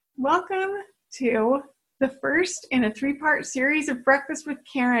Welcome to the first in a three-part series of Breakfast with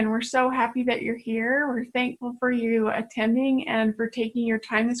Karen. We're so happy that you're here. We're thankful for you attending and for taking your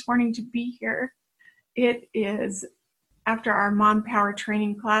time this morning to be here. It is after our Mom Power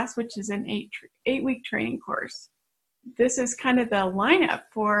training class, which is an eight-week training course. This is kind of the lineup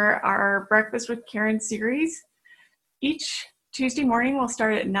for our Breakfast with Karen series. Each Tuesday morning we'll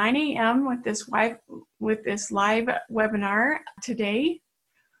start at 9 a.m. with this live webinar today.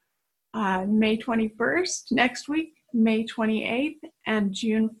 May 21st, next week, May 28th, and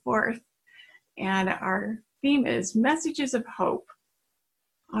June 4th. And our theme is Messages of Hope.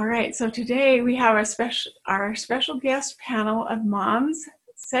 All right, so today we have our special guest panel of moms,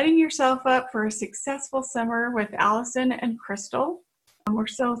 setting yourself up for a successful summer with Allison and Crystal. We're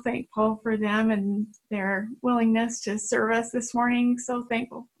so thankful for them and their willingness to serve us this morning. So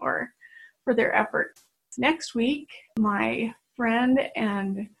thankful for their efforts. Next week, my friend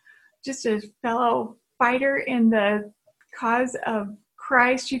and just a fellow fighter in the cause of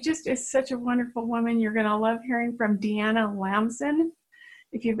Christ. She just is such a wonderful woman. You're going to love hearing from Deanna Lamson.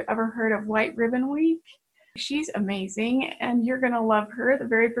 If you've ever heard of White Ribbon Week, she's amazing, and you're going to love her. The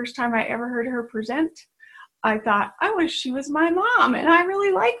very first time I ever heard her present, I thought, I wish she was my mom, and I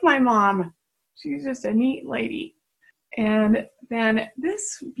really like my mom. She's just a neat lady. And then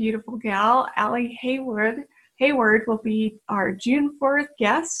this beautiful gal, Allie Hayward, will be our June 4th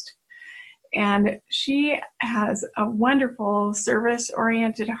guest. And she has a wonderful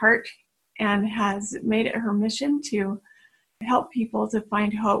service-oriented heart and has made it her mission to help people to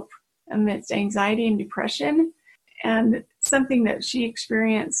find hope amidst anxiety and depression, and something that she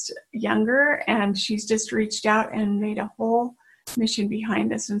experienced younger, and she's just reached out and made a whole mission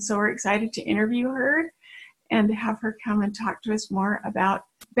behind this. And so we're excited to interview her and to have her come and talk to us more about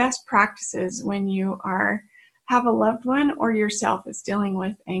best practices when you have a loved one or yourself is dealing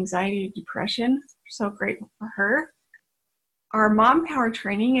with anxiety and depression. So grateful for her. Our Mom Power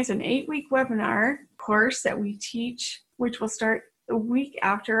training is an 8-week webinar course that we teach, which will start the week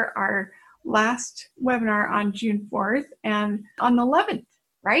after our last webinar on June 4th and on the 11th,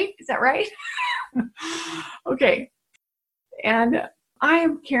 right? Is that right? Okay. And I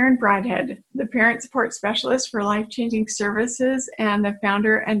am Karen Broadhead, the Parent Support Specialist for Life Changing Services and the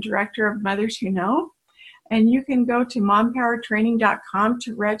founder and director of Mothers Who Know. And you can go to mompowertraining.com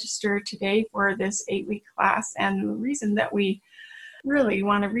to register today for this 8-week class. And the reason that we really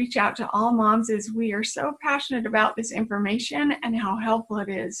want to reach out to all moms is we are so passionate about this information and how helpful it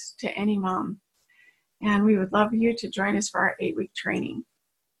is to any mom. And we would love you to join us for our 8-week training.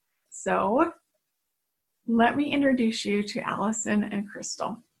 So let me introduce you to Allison and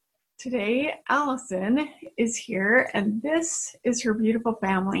Crystal. Today, Allison is here, and this is her beautiful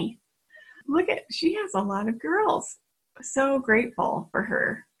family. She has a lot of girls. So grateful for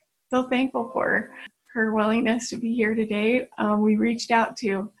her. So thankful for her willingness to be here today. We reached out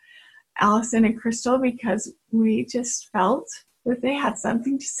to Allison and Crystal because we just felt that they had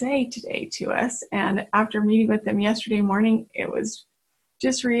something to say today to us. And after meeting with them yesterday morning, it was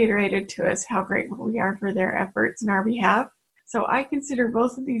just reiterated to us how grateful we are for their efforts in our behalf. So I consider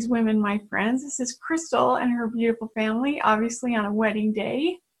both of these women my friends. This is Crystal and her beautiful family, obviously on a wedding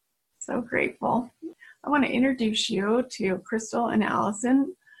day. So grateful. I want to introduce you to Crystal and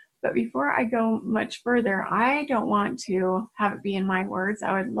Allison, but before I go much further, I don't want to have it be in my words.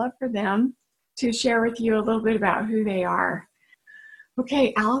 I would love for them to share with you a little bit about who they are.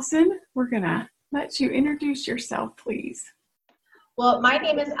 Okay, Allison, we're going to let you introduce yourself, please. Well, my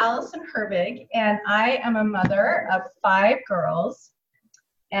name is Allison Herbig, and I am a mother of 5 girls,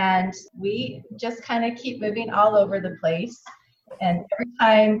 and we just kind of keep moving all over the place. And every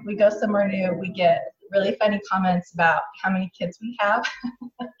time we go somewhere new, we get really funny comments about how many kids we have.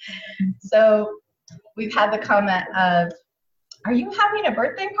 So we've had the comment of, are you having a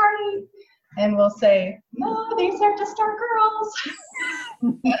birthday party? And we'll say, no, these are just our girls.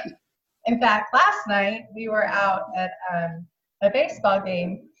 In fact, last night we were out at a baseball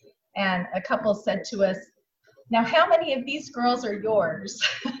game, and a couple said to us, now how many of these girls are yours?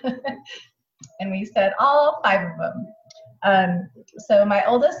 And we said, all 5 of them. So my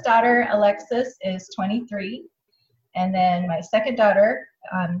oldest daughter, Alexis, is 23. And then my second daughter,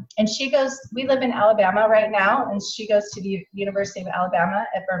 and we live in Alabama right now, and she goes to the University of Alabama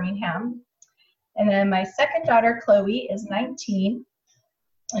at Birmingham. And then my second daughter, Chloe, is 19,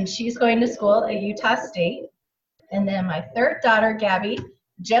 and she's going to school at Utah State. And then my third daughter, Gabby,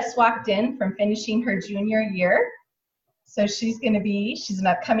 just walked in from finishing her junior year. So she's an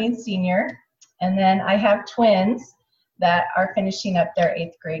upcoming senior. And then I have twins that are finishing up their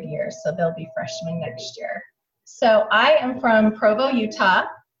 8th grade year, so they'll be freshmen next year. So I am from Provo, Utah,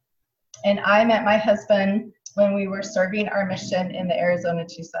 And I met my husband when we were serving our mission in the Arizona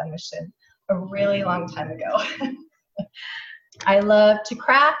Tucson mission a really long time ago. I love to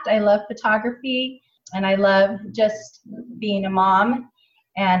craft, I love photography, and I love just being a mom,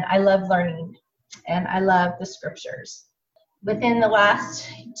 and I love learning, and I love the scriptures. Within the last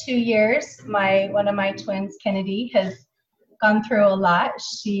 2 years, one of my twins, Kennedy, has gone through a lot.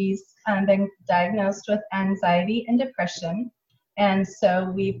 She's been diagnosed with anxiety and depression, and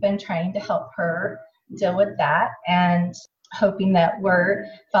so we've been trying to help her deal with that and hoping that we're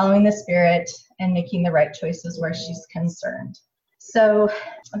following the Spirit and making the right choices where she's concerned. So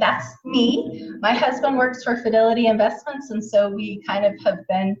that's me. My husband works for Fidelity Investments, and so we kind of have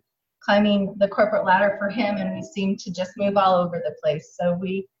been climbing the corporate ladder for him, and we seem to just move all over the place. So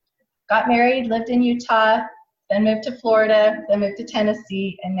we got married, lived in Utah, then moved to Florida, then moved to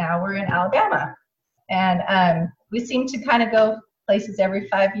Tennessee, and now we're in Alabama. And we seem to kind of go places every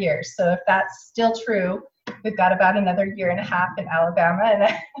 5 years. So if that's still true, we've got about another year and a half in Alabama,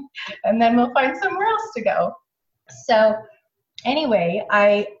 and then we'll find somewhere else to go. So anyway,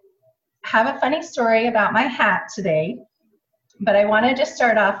 I have a funny story about my hat today, but I want to just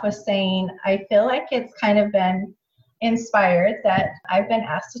start off with saying I feel like it's kind of been inspired that I've been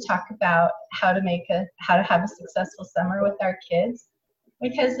asked to talk about how to have a successful summer with our kids,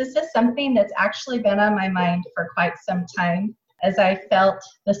 because this is something that's actually been on my mind for quite some time as I felt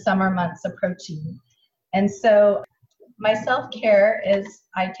the summer months approaching. And so my self-care is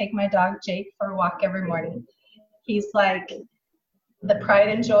I take my dog Jake for a walk every morning. He's like the pride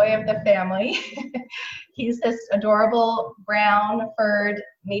and joy of the family. He's this adorable brown furred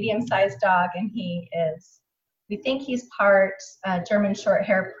medium-sized dog, and we think he's part German short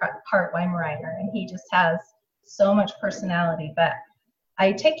hair, part Weimaraner, and he just has so much personality. But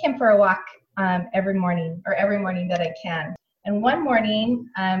I take him for a walk every morning that I can. And one morning,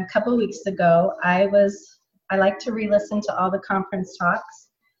 a couple weeks ago, I like to re-listen to all the conference talks,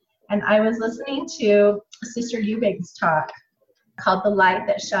 and I was listening to Sister Eubig's talk called The Light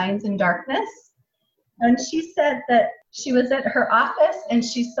That Shines in Darkness. And she said that she was at her office and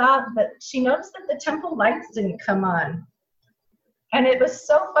she noticed that the temple lights didn't come on. And it was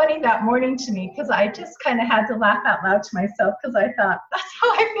so funny that morning to me, because I just kind of had to laugh out loud to myself, because I thought, that's how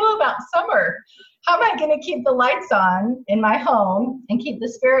I feel about summer. How am I going to keep the lights on in my home and keep the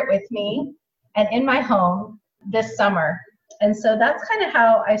Spirit with me and in my home this summer? And so that's kind of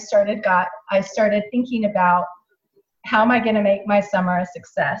how I started thinking about, how am I going to make my summer a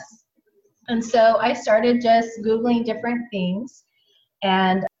success? And so I started just Googling different things,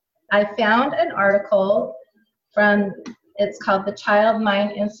 and I found an article it's called the Child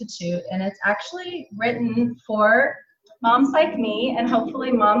Mind Institute, and it's actually written for moms like me and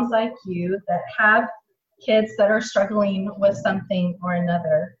hopefully moms like you that have kids that are struggling with something or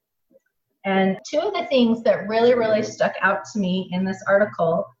another. And two of the things that really, really stuck out to me in this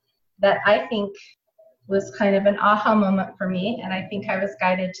article that I think was kind of an aha moment for me, and I think I was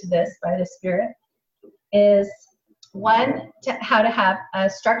guided to this by the Spirit, is one, how to have a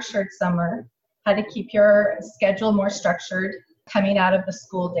structured summer, how to keep your schedule more structured coming out of the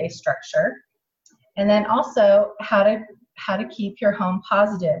school day structure, and then also how to keep your home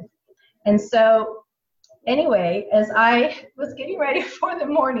positive. And so anyway, as I was getting ready for the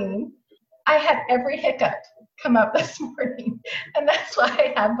morning, I had every hiccup come up this morning, and that's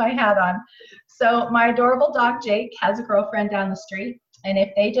why I have my hat on. So my adorable dog Jake has a girlfriend down the street, and if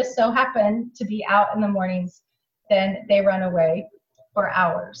they just so happen to be out in the mornings, then they run away for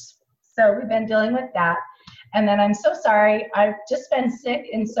hours. So we've been dealing with that. And then I'm so sorry, I've just been sick,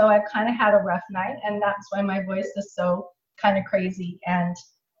 and so I've kind of had a rough night, and that's why my voice is so kind of crazy.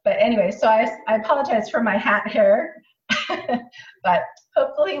 But anyway, so I apologize for my hat hair, but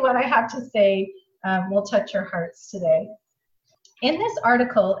hopefully what I have to say will touch your hearts today. In this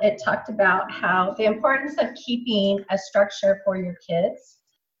article, it talked about how the importance of keeping a structure for your kids.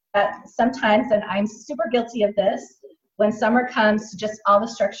 That sometimes, and I'm super guilty of this, when summer comes, just all the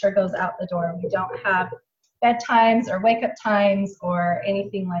structure goes out the door. We don't have bedtimes or wake up times or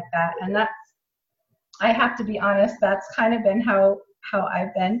anything like that. And I have to be honest, that's kind of been how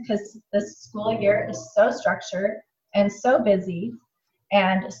I've been, because this school year is so structured and so busy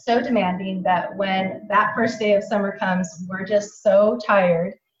and so demanding that when that first day of summer comes, we're just so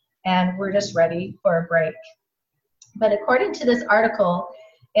tired and we're just ready for a break. But according to this article,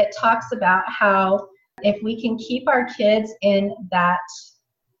 it talks about how if we can keep our kids in that,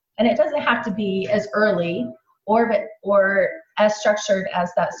 and it doesn't have to be as early or as structured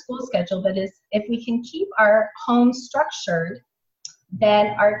as that school schedule, but if we can keep our home structured, then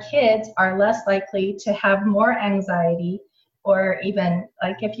our kids are less likely to have more anxiety, or even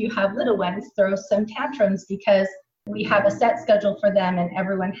like if you have little ones, throw some tantrums because we have a set schedule for them and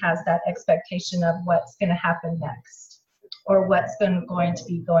everyone has that expectation of what's going to happen next or what's going to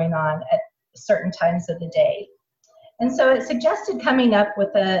be going on at certain times of the day. And so it suggested coming up with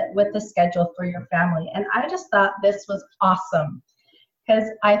a schedule for your family. And I just thought this was awesome because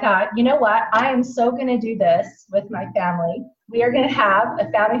I thought, you know what, I am so going to do this with my family. We are going to have a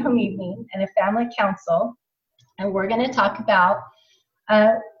family home evening and a family council, and we're going to talk about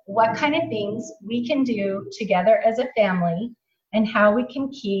what kind of things we can do together as a family and how we can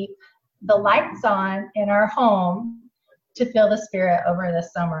keep the lights on in our home to feel the spirit over the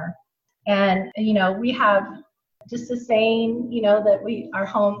summer. And, you know, we have just a saying, you know, that our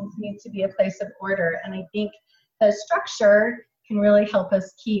homes need to be a place of order. And I think the structure can really help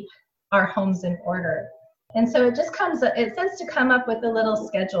us keep our homes in order. And so it says to come up with a little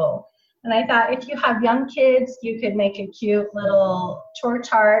schedule. And I thought if you have young kids, you could make a cute little chore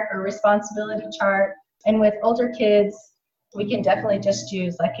chart or responsibility chart. And with older kids, we can definitely just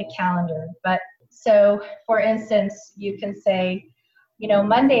use like a calendar. But so, for instance, you can say, you know,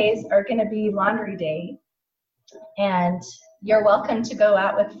 Mondays are going to be laundry day. And you're welcome to go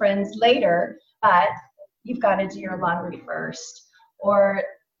out with friends later, but you've got to do your laundry first. Or,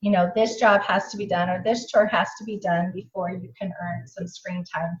 you know, this job has to be done or this chore has to be done before you can earn some screen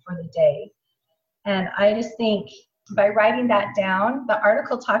time for the day. And I just think by writing that down, the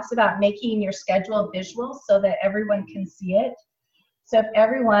article talks about making your schedule visual so that everyone can see it. So if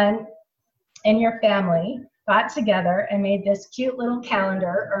everyone in your family got together and made this cute little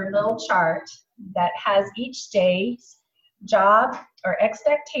calendar or little chart that has each day's job or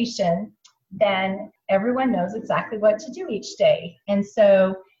expectation, then everyone knows exactly what to do each day. And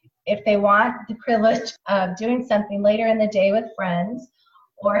so if they want the privilege of doing something later in the day with friends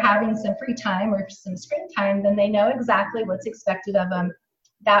or having some free time or some screen time, then they know exactly what's expected of them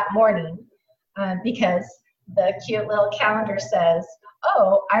that morning because the cute little calendar says,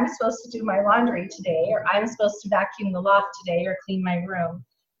 oh, I'm supposed to do my laundry today, or I'm supposed to vacuum the loft today or clean my room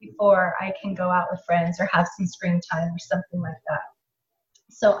before I can go out with friends or have some screen time or something like that.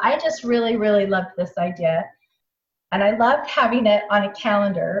 So I just really, really loved this idea. And I loved having it on a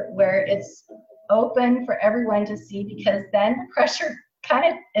calendar where it's open for everyone to see, because then the pressure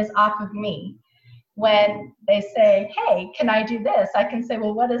kind of is off of me. When they say, hey, can I do this? I can say,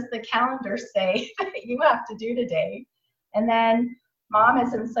 well, what does the calendar say that you have to do today? And then mom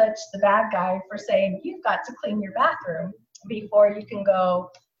isn't such the bad guy for saying, you've got to clean your bathroom before you can go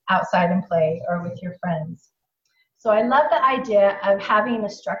outside and play or with your friends. So I love the idea of having a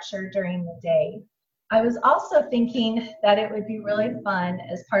structure during the day. I was also thinking that it would be really fun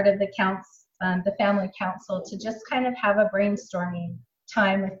as part of the family council to just kind of have a brainstorming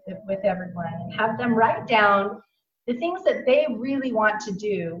time with everyone and have them write down the things that they really want to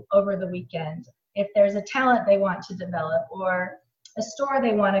do over the weekend. If there's a talent they want to develop, or a store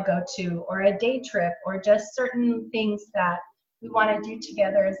they want to go to, or a day trip, or just certain things that we want to do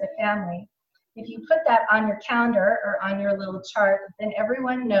together as a family. If you put that on your calendar or on your little chart, then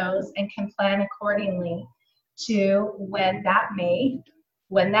everyone knows and can plan accordingly to when that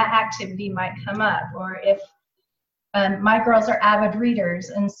activity might come up. Or if my girls are avid readers,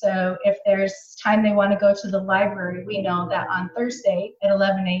 and so if there's time they want to go to the library, we know that on Thursday at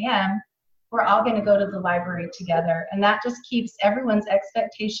 11 a.m., we're all going to go to the library together. And that just keeps everyone's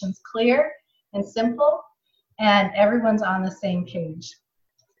expectations clear and simple, and everyone's on the same page.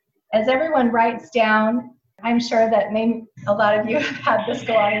 As everyone writes down, I'm sure that maybe a lot of you have had this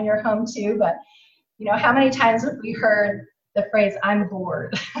go on in your home too, but you know, how many times have we heard the phrase, I'm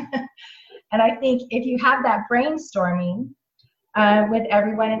bored? And I think if you have that brainstorming with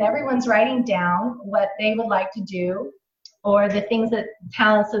everyone and everyone's writing down what they would like to do, or the things that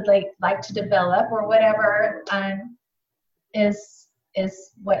talents would like to develop, or whatever is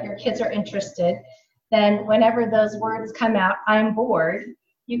what your kids are interested, then whenever those words come out, I'm bored,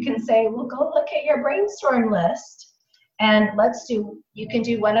 you can say, well, go look at your brainstorm list and you can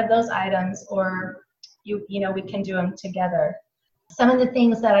do one of those items, or we can do them together. Some of the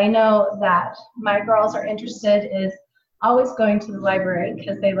things that I know that my girls are interested is always going to the library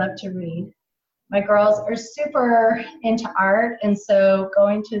because they love to read. My girls are super into art, and so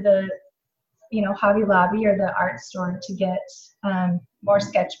going to the Hobby Lobby or the art store to get more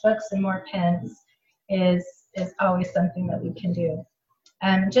sketchbooks and more pens is always something that we can do.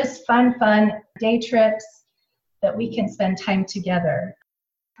 Just fun day trips that we can spend time together.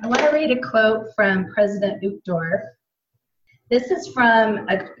 I want to read a quote from President Uchtdorf. This is from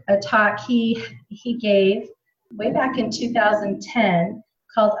a talk he gave way back in 2010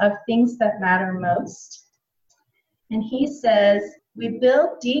 called Of Things That Matter Most. And he says, we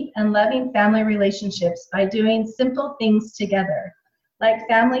build deep and loving family relationships by doing simple things together, like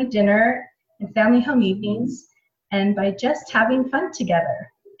family dinner and family home evenings, and by just having fun together.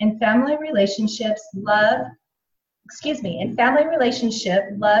 In family relationships, love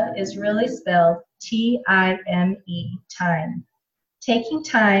is really spelled T-I-M-E, time. Taking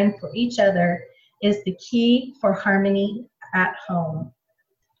time for each other is the key for harmony at home.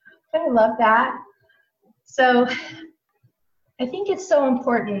 I love that. So I think it's so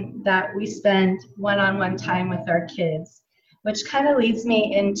important that we spend one-on-one time with our kids, which kind of leads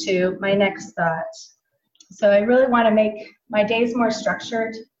me into my next thought. So I really want to make my days more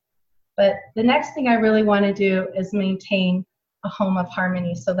structured, but the next thing I really want to do is maintain a home of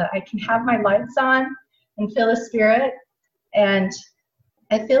harmony so that I can have my lights on and feel the spirit. And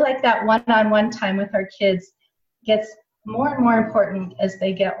I feel like that one-on-one time with our kids gets more and more important as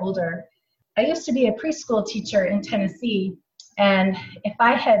they get older. I used to be a preschool teacher in Tennessee, and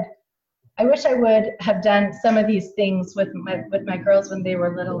I wish I would have done some of these things with my girls when they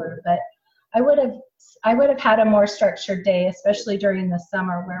were littler, but I would have had a more structured day, especially during the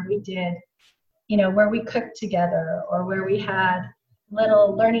summer, where we did, where we cooked together, or where we had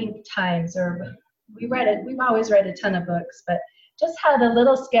little learning times, or we've always read a ton of books, but just had a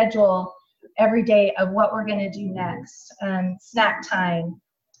little schedule every day of what we're going to do next, snack time,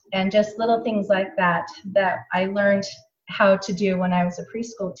 and just little things like that I learned how to do when I was a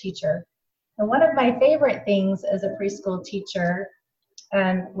preschool teacher. And one of my favorite things as a preschool teacher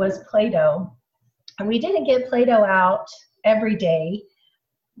was Play-Doh. And we didn't get Play-Doh out every day.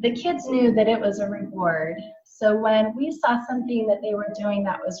 The kids knew that it was a reward. So when we saw something that they were doing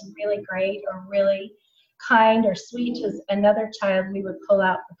that was really great or really kind or sweet to another child, we would pull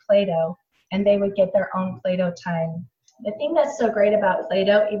out the Play-Doh and they would get their own Play-Doh time. The thing that's so great about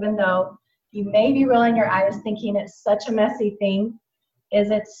Play-Doh, even though you may be rolling your eyes thinking it's such a messy thing, is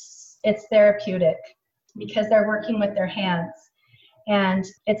it's therapeutic because they're working with their hands. And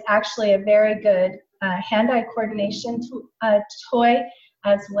it's actually a very good hand-eye coordination toy,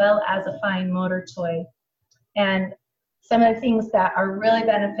 as well as a fine motor toy. And some of the things that are really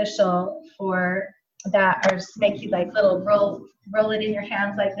beneficial for that are just make you like little roll it in your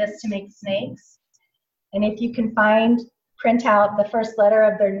hands like this to make snakes. And if you can print out the first letter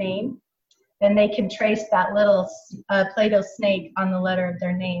of their name, then they can trace that little Play-Doh snake on the letter of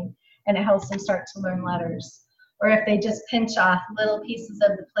their name, and it helps them start to learn letters. Or if they just pinch off little pieces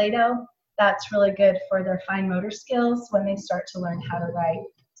of the Play-Doh, that's really good for their fine motor skills when they start to learn how to write.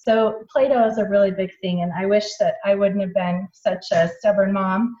 So Play-Doh is a really big thing, and I wish that I wouldn't have been such a stubborn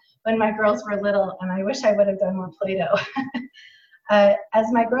mom when my girls were little, and I wish I would have done more Play-Doh. As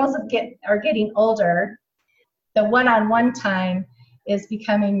my girls are getting older, the one-on-one time is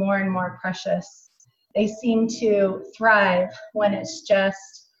becoming more and more precious. They seem to thrive when it's just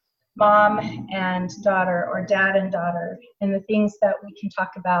mom and daughter or dad and daughter, and the things that we can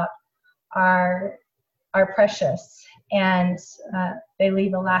talk about are precious, and they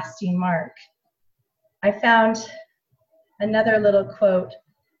leave a lasting mark. I found another little quote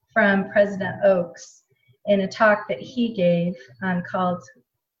from President Oaks in a talk that he gave called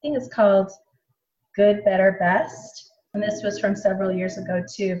Good, Better, Best. And this was from several years ago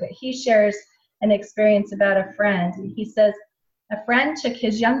too, but he shares an experience about a friend. And he says, a friend took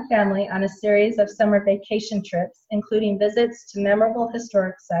his young family on a series of summer vacation trips, including visits to memorable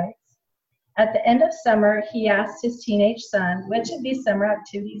historic sites. At the end of summer, he asked his teenage son which of these summer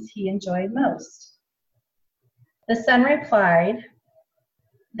activities he enjoyed most. The son replied,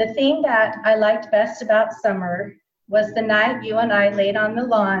 the thing that I liked best about summer was the night you and I laid on the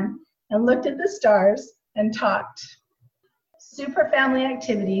lawn and looked at the stars and talked. Super family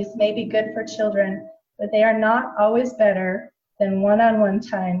activities may be good for children, but they are not always better than one-on-one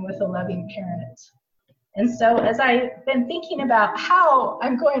time with a loving parent. And so as I've been thinking about how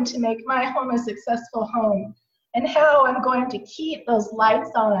I'm going to make my home a successful home and how I'm going to keep those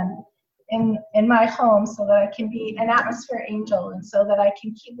lights on in my home so that I can be an atmosphere angel and so that I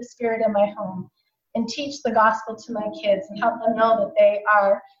can keep the spirit in my home and teach the gospel to my kids and help them know that they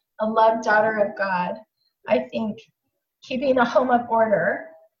are a loved daughter of God, I think keeping a home of order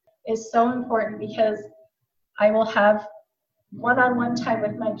is so important because I will have one-on-one time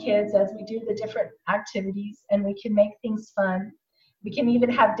with my kids as we do the different activities, and we can make things fun. We can even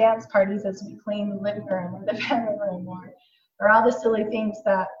have dance parties as we clean the living room or the family room or all the silly things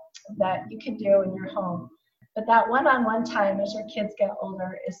that you can do in your home. But that one-on-one time as your kids get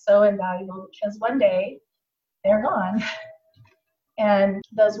older is so invaluable because one day they're gone. And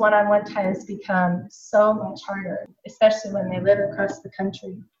those one-on-one times become so much harder, especially when they live across the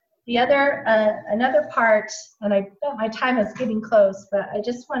country. Another part, and my time is getting close, but I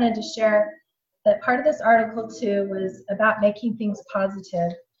just wanted to share that part of this article too was about making things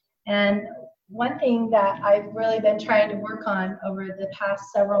positive. And one thing that I've really been trying to work on over the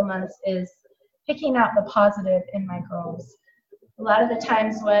past several months is picking out the positive in my girls. A lot of the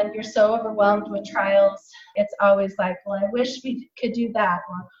times when you're so overwhelmed with trials, it's always like, well, I wish we could do that,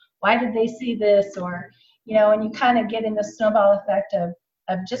 or why did they see this, or, and you kind of get in the snowball effect of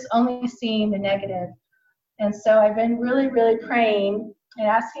just only seeing the negative. And so I've been really, really praying and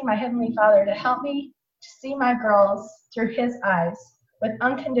asking my Heavenly Father to help me to see my girls through His eyes with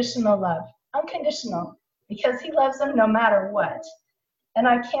unconditional love. Unconditional, because He loves them no matter what. And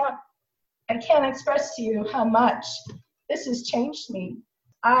I can't express to you how much this has changed me.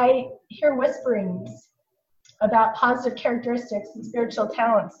 I hear whisperings about positive characteristics and spiritual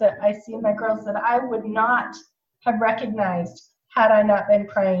talents that I see in my girls that I would not have recognized had I not been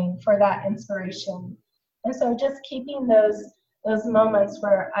praying for that inspiration. And so just keeping those moments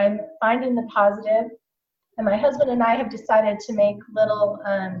where I'm finding the positive, and my husband and I have decided to make little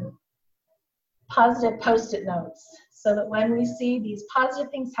positive Post-it notes so that when we see these positive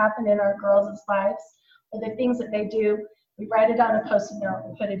things happen in our girls' lives, or the things that they do, we write it on a Post-it note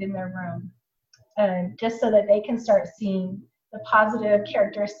and put it in their room. Just so that they can start seeing the positive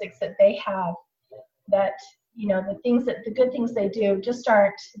characteristics that they have, that, the good things they do just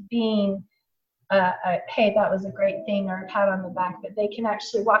aren't being hey, that was a great thing, or a pat on the back, but they can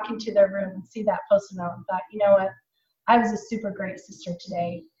actually walk into their room and see that Post-it note and thought, you know what, I was a super great sister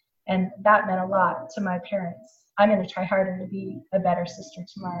today, and that meant a lot to my parents. I'm going to try harder to be a better sister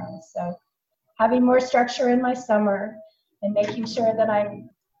tomorrow. So having more structure in my summer and making sure that I'm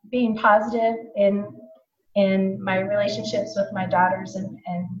being positive in my relationships with my daughters, and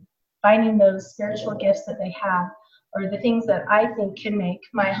finding those spiritual gifts that they have, or the things that I think can make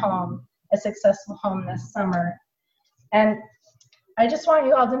my home a successful home this summer. And I just want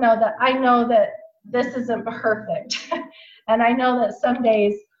you all to know that I know that this isn't perfect. And I know that some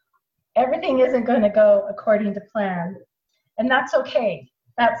days everything isn't going to go according to plan. And that's okay.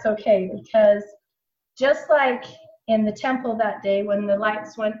 That's okay, because just like in the temple that day when the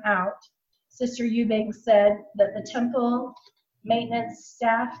lights went out, Sister Eubank said that the temple maintenance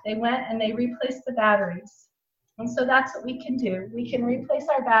staff, they went and they replaced the batteries. And so that's what we can do. We can replace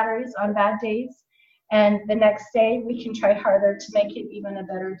our batteries on bad days, and the next day we can try harder to make it even a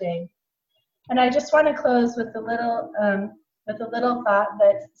better day. And I just want to close with a little thought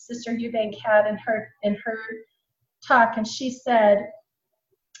that Sister Eubank had in her talk, and she said,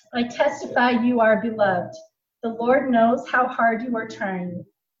 "I testify you are beloved. The Lord knows how hard you are trying.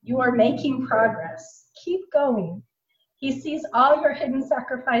 You are making progress. Keep going. He sees all your hidden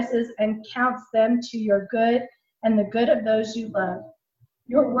sacrifices and counts them to your good and the good of those you love.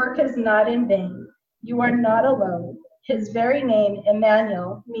 Your work is not in vain. You are not alone. His very name,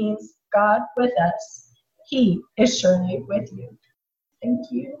 Emmanuel, means God with us. He is surely with you."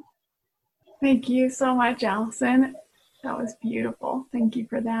 Thank you. Thank you so much, Allison. That was beautiful. Thank you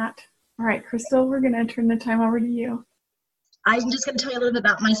for that. All right, Crystal, we're going to turn the time over to you. I'm just going to tell you a little bit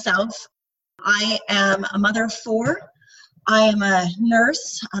about myself. I am a mother of 4. I am a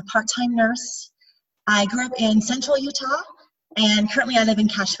nurse, a part-time nurse. I grew up in central Utah, and currently I live in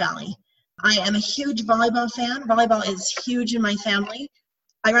Cache Valley. I am a huge volleyball fan. Volleyball is huge in my family.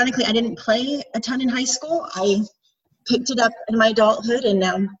 Ironically, I didn't play a ton in high school. I picked it up in my adulthood, and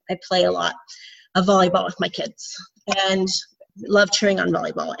now I play a lot of volleyball with my kids, and love cheering on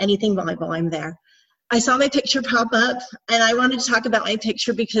volleyball. Anything volleyball, I'm there. I saw my picture pop up, and I wanted to talk about my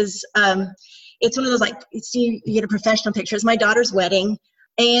picture because it's one of those, you get a professional picture. It's my daughter's wedding.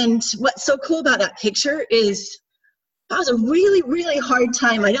 And what's so cool about that picture is that was a really, really hard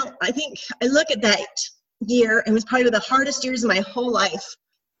time. I think I look at that year, and it was probably the hardest years of my whole life.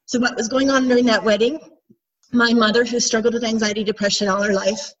 So what was going on during that wedding, my mother, who struggled with anxiety, depression all her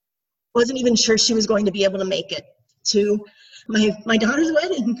life, wasn't even sure she was going to be able to make it to my daughter's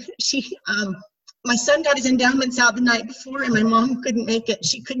wedding. My son got his endowments out the night before, and my mom couldn't make it.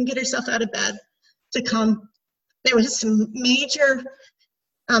 She couldn't get herself out of bed to come. There was some major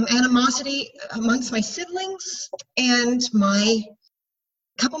animosity amongst my siblings, and a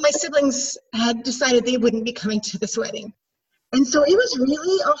couple of my siblings had decided they wouldn't be coming to this wedding. And so it was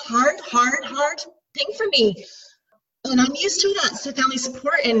really a hard thing for me. And I'm used to that, so family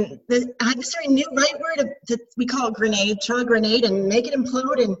support, and I had this very new right word that we call a grenade, throw a grenade and make it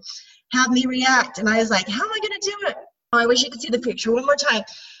implode and have me react. And I was like, how am I going to do it? Oh, I wish you could see the picture one more time.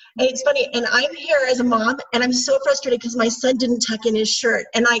 And it's funny, and I'm here as a mom, and I'm so frustrated because my son didn't tuck in his shirt.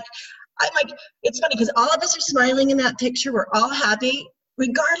 And I'm like, it's funny because all of us are smiling in that picture. We're all happy.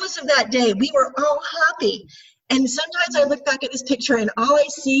 regardless of that day, we were all happy. And sometimes I look back at this picture and all I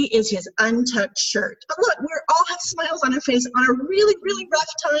see is his untucked shirt. But look, we all have smiles on our face on a really, really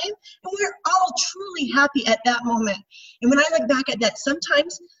rough time, and we're all truly happy at that moment. And when I look back at that,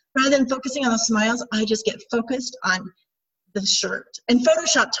 sometimes rather than focusing on the smiles, I just get focused on the shirt. And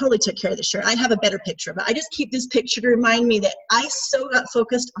Photoshop totally took care of the shirt. I have a better picture, but I just keep this picture to remind me that I so got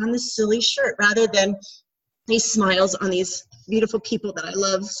focused on the silly shirt rather than these smiles on these beautiful people that I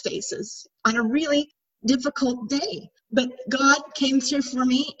love's faces on a really difficult day. But God came through for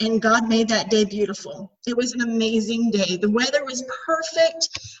me, and God made that day beautiful. It was an amazing day. The weather was perfect.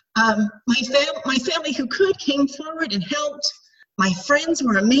 My family who could came forward and helped. My friends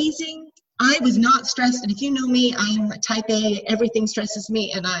were amazing. I was not stressed, and if you know me, I'm a type A. Everything stresses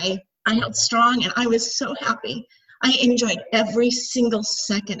me, and I held strong, and I was so happy. I enjoyed every single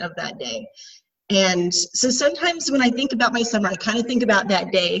second of that day. And so sometimes when I think about my summer, I kind of think about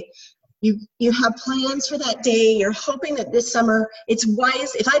that day. You have plans for that day. You're hoping that this summer, it's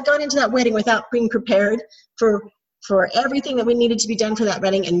wise. If I'd gone into that wedding without being prepared for everything that we needed to be done for that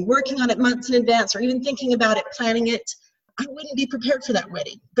wedding and working on it months in advance, or even thinking about it, planning it, I wouldn't be prepared for that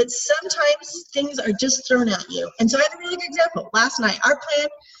wedding. But sometimes things are just thrown at you. And so I have a really good example. Last night, our plan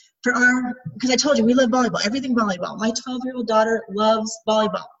because I told you we love volleyball, everything volleyball. My 12-year-old daughter loves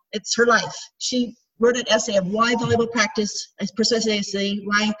volleyball. It's her life. She wrote an essay of why volleyball practice, a persuasive essay,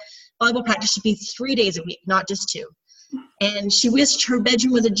 why volleyball practice should be 3 days a week, not just 2. And she wished her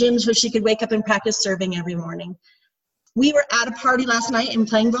bedroom was a gym so she could wake up and practice serving every morning. We were at a party last night and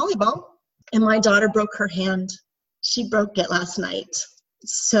playing volleyball, and my daughter broke her hand. She broke it last night.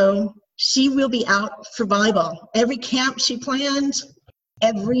 So she will be out for volleyball. Every camp she planned,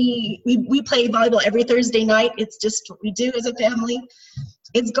 we play volleyball every Thursday night. It's just what we do as a family.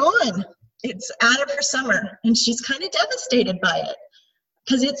 It's gone. It's out of her summer, and she's kind of devastated by it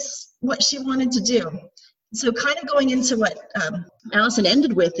because it's what she wanted to do. So kind of going into what Allison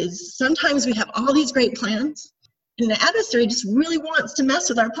ended with is sometimes we have all these great plans, and the adversary just really wants to mess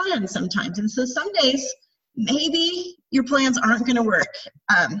with our plans sometimes. And so some days, maybe your plans aren't going to work,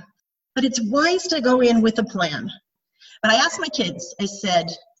 but it's wise to go in with a plan. But I asked my kids, I said,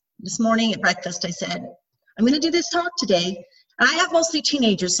 this morning at breakfast, I said, I'm going to do this talk today. And I have mostly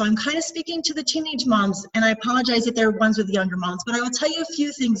teenagers, so I'm kind of speaking to the teenage moms, and I apologize if there are ones with younger moms, but I will tell you a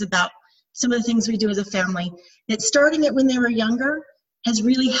few things about some of the things we do as a family. That starting it when they were younger has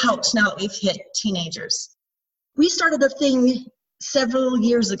really helped now that we've hit teenagers. We started a thing several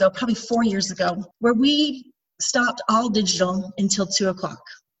years ago, probably 4 years ago, where we stopped all digital until 2 o'clock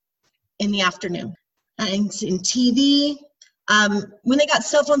in the afternoon. And in TV, when they got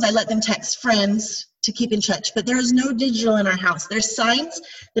cell phones, I let them text friends to keep in touch, but there is no digital in our house. There's signs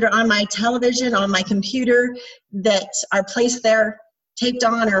that are on my television, on my computer, that are placed there, taped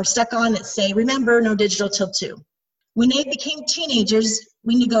on or stuck on, that say, remember, no digital till 2. When they became teenagers,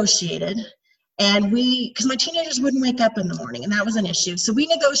 we negotiated. And because my teenagers wouldn't wake up in the morning, and that was an issue. So we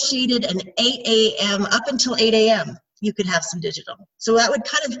negotiated an 8 a.m. up until 8 a.m. you could have some digital. So that would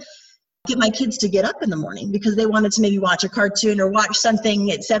kind of get my kids to get up in the morning because they wanted to maybe watch a cartoon or watch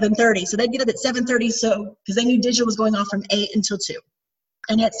something at 7:30. So they'd get up at 7:30 because they knew digital was going off from 8 until 2.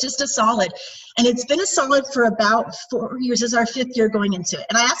 And it's just a solid. And it's been a solid for about 4 years. This is our 5th year going into it.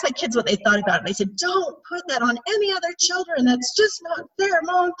 And I asked my kids what they thought about it. They said, don't put that on any other children. That's just not fair,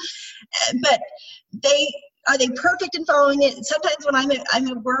 Mom. But are they perfect in following it? Sometimes when I'm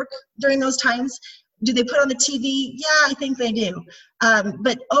at work during those times, do they put on the TV? Yeah, I think they do.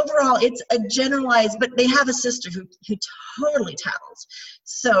 But overall, it's a generalized, but they have a sister who totally tattles.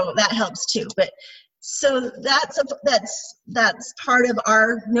 So that helps too. But so that's part of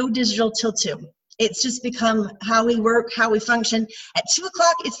our no digital till 2. It's just become how we work, how we function. At 2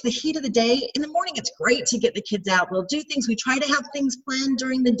 o'clock, it's the heat of the day. In the morning, it's great to get the kids out. We'll do things. We try to have things planned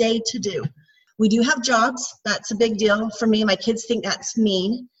during the day to do. We do have jobs. That's a big deal for me. My kids think that's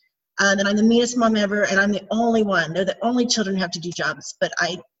mean. And I'm the meanest mom ever, and I'm the only one. They're the only children who have to do jobs, but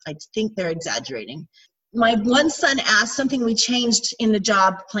I think they're exaggerating. My one son asked, something we changed in the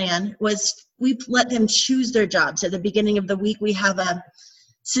job plan was we let them choose their jobs. At the beginning of the week, we have a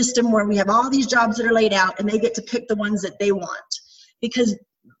system where we have all these jobs that are laid out, and they get to pick the ones that they want. Because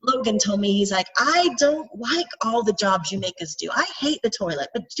Logan told me, he's like, I don't like all the jobs you make us do. I hate the toilet,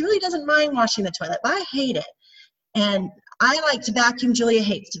 but Julie doesn't mind washing the toilet, but I hate it. And I like to vacuum, Julia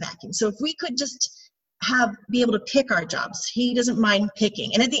hates to vacuum. So if we could just be able to pick our jobs. He doesn't mind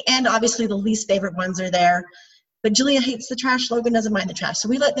picking. And at the end, obviously the least favorite ones are there. But Julia hates the trash, Logan doesn't mind the trash. So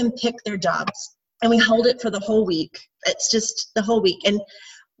we let them pick their jobs, and we hold it for the whole week. It's just the whole week. And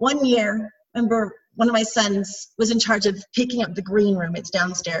one year, remember one of my sons was in charge of picking up the green room. It's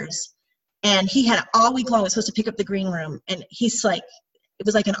downstairs. And he had all week long was supposed to pick up the green room. And he's like, it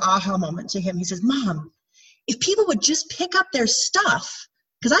was like an aha moment to him. He says, Mom, if people would just pick up their stuff,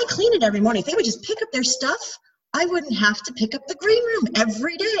 because I clean it every morning, if they would just pick up their stuff, I wouldn't have to pick up the green room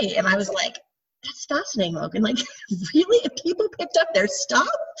every day. And I was like, that's fascinating, Logan. Like, really? If people picked up their stuff,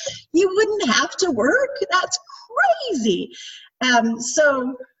 you wouldn't have to work? That's crazy.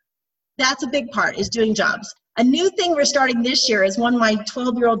 So that's a big part, is doing jobs. A new thing we're starting this year is one my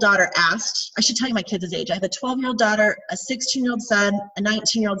 12-year-old daughter asked. I should tell you my kids' age. I have a 12-year-old daughter, a 16-year-old son, a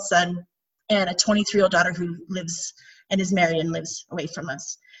 19-year-old son, and a 23-year-old daughter who lives and is married and lives away from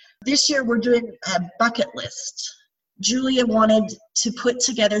us. This year we're doing a bucket list. Julia wanted to put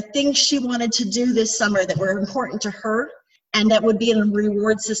together things she wanted to do this summer that were important to her and that would be a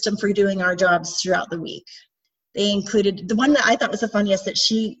reward system for doing our jobs throughout the week. They included, the one that I thought was the funniest that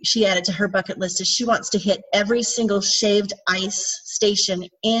she added to her bucket list is she wants to hit every single shaved ice station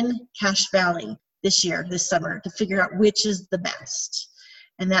in Cache Valley this summer, to figure out which is the best.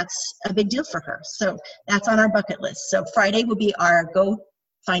 And that's a big deal for her. So that's on our bucket list. So Friday will be our go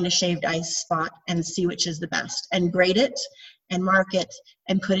find a shaved ice spot and see which is the best, and grade it and mark it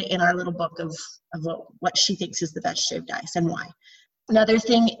and put it in our little book of what she thinks is the best shaved ice and why. Another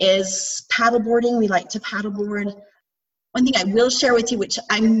thing is paddleboarding. We like to paddleboard. One thing I will share with you, which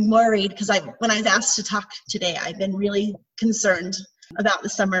I'm worried, because when I was asked to talk today, I've been really concerned about the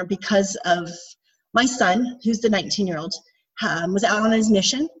summer because of my son, who's the 19-year-old, was out on his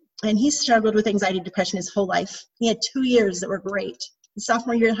mission, and he struggled with anxiety and depression his whole life. He had 2 years that were great. His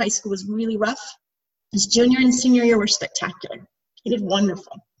sophomore year in high school was really rough. His junior and senior year were spectacular. He did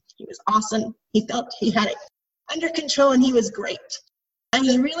wonderful. He was awesome. He felt he had it under control, and he was great. I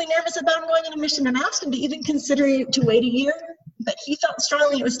was really nervous about him going on a mission and asked him to even consider to wait a year, but he felt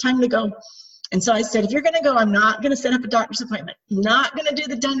strongly it was time to go. And so I said, if you're going to go, I'm not going to set up a doctor's appointment. I'm not going to do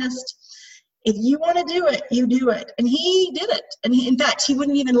the dentist. If you want to do it, you do it. And he did it. And in fact, he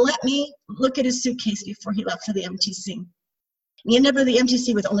wouldn't even let me look at his suitcase before he left for the MTC. He ended up at the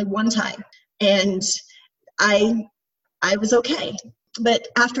MTC with only one tie. And I was okay. But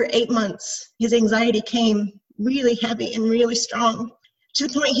after 8 months, his anxiety came really heavy and really strong, to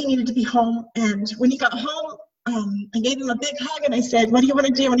the point he needed to be home. And when he got home, I gave him a big hug and I said, what do you want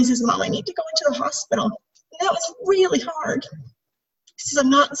to do? And he says, Mom, I need to go into the hospital. And that was really hard. He says, I'm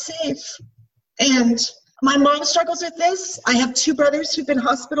not safe. And my mom struggles with this. I have 2 brothers who've been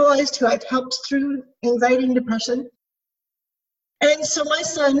hospitalized who I've helped through anxiety and depression. And so my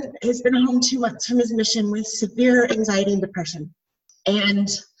son has been home 2 months from his mission with severe anxiety and depression. And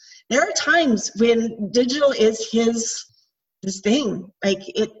there are times when digital is his thing. Like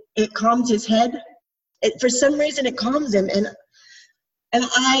it calms his head. For some reason it calms him. And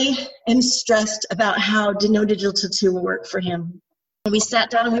I am stressed about how no digital tattoo will work for him. We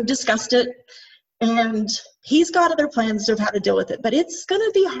sat down and we've discussed it. And he's got other plans of how to deal with it. But it's going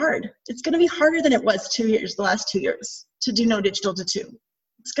to be hard. It's going to be harder than it was the last 2 years, to do no digital tattoo.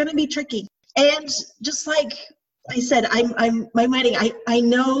 It's going to be tricky. And just like I said, I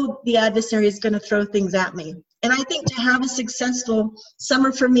know the adversary is going to throw things at me. And I think to have a successful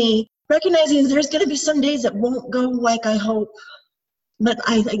summer for me, recognizing there's going to be some days that won't go like I hope. But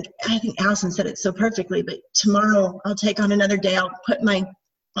I think Allison said it so perfectly, but tomorrow I'll take on another day. I'll put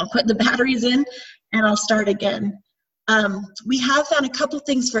the batteries in and I'll start again. We have found a couple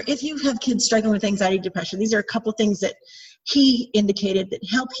things for if you have kids struggling with anxiety, depression. These are a couple things that he indicated that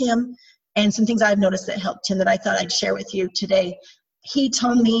help him, and some things I've noticed that helped him that I thought I'd share with you today. He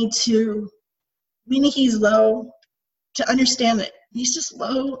told me when he's low, to understand that he's just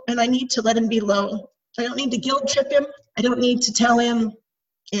low and I need to let him be low. I don't need to guilt trip him. I don't need to tell him,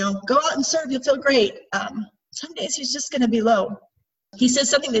 go out and serve, you'll feel great. Some days he's just going to be low. He says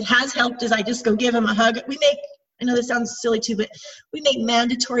something that has helped is I just go give him a hug. I know this sounds silly too, but we make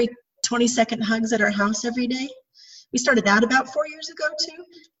mandatory 20-second hugs at our house every day. We started that about 4 years ago too.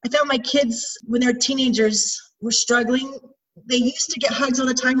 I found my kids, when they're teenagers, were struggling. They used to get hugs all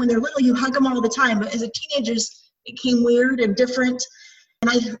the time. When they're little, you hug them all the time. But as a teenagers, it became weird and different. And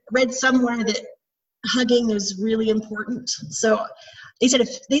I read somewhere that hugging is really important. So they said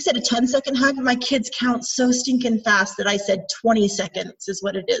a 10-second hug, my kids count so stinking fast that I said 20 seconds is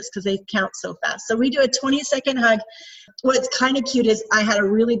what it is, because they count so fast. So we do a 20-second hug. What's kind of cute is I had a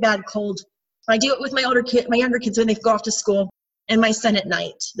really bad cold. I do it with my younger kids when they go off to school, and my son at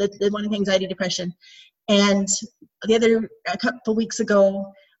night, the one with anxiety, depression. And a couple weeks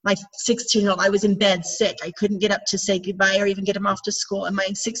ago, my 16-year-old, I was in bed sick. I couldn't get up to say goodbye or even get him off to school. And my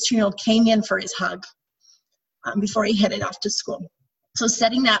 16-year-old came in for his hug before he headed off to school. So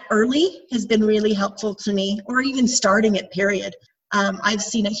setting that early has been really helpful to me, or even starting it, period. I've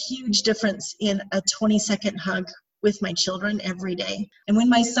seen a huge difference in a 20-second hug with my children every day. And when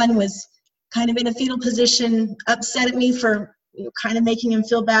my son was kind of in a fetal position, upset at me for kind of making him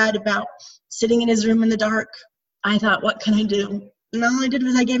feel bad about sitting in his room in the dark, I thought, what can I do? And all I did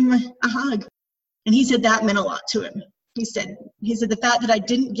was I gave him a hug. And he said that meant a lot to him. He said the fact that I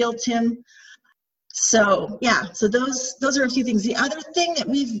didn't guilt him. So yeah, so those are a few things. The other thing that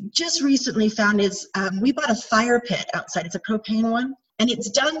we've just recently found is we bought a fire pit outside. It's a propane one, and it's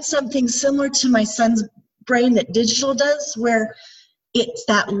done something similar to my son's brain that digital does, where it's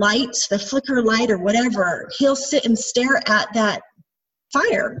that light, the flicker light or whatever. He'll sit and stare at that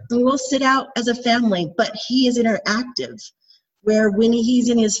fire, and we'll sit out as a family, but he is interactive, where when he's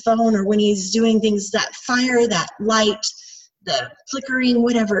in his phone or when he's doing things, that fire, that light, the flickering,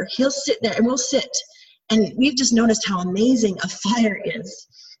 whatever, he'll sit there and we'll sit. And we've just noticed how amazing a fire is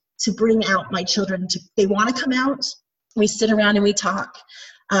to bring out my children. They want to come out. We sit around and we talk.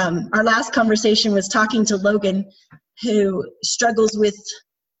 Our last conversation was talking to Logan, who struggles with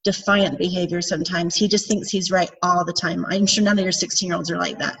defiant behavior sometimes. He just thinks he's right all the time. I'm sure none of your 16-year-olds are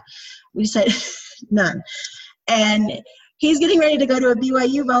like that. We said, none. And he's getting ready to go to a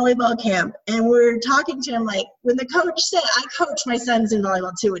BYU volleyball camp, and we're talking to him like, when the coach said, I coach my sons in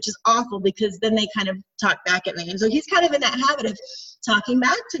volleyball too, which is awful because then they kind of talk back at me. And so he's kind of in that habit of talking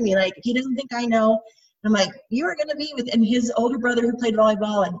back to me, like he doesn't think I know. I'm like, you are going to be with, and his older brother who played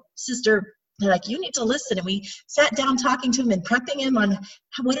volleyball and sister, they're like, you need to listen. And we sat down talking to him and prepping him on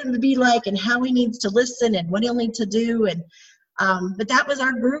what it would be like and how he needs to listen and what he'll need to do. And but that was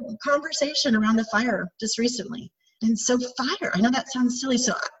our group conversation around the fire just recently. And so fire, I know that sounds silly.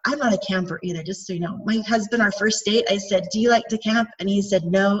 So I'm not a camper either, just so you know. My husband, our first date, I said, do you like to camp? And he said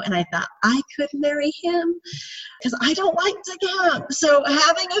no. And I thought I could marry him because I don't like to camp. So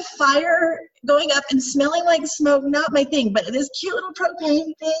having a fire going up and smelling like smoke, not my thing. But this cute little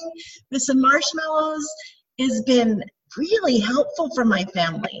propane thing with some marshmallows has been really helpful for my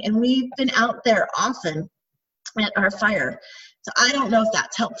family. And we've been out there often at our fire. So I don't know if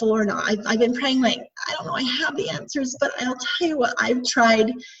that's helpful or not. I've been praying like, I don't know, I have the answers, but I'll tell you what I've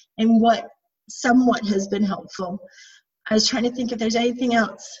tried and what somewhat has been helpful. I was trying to think if there's anything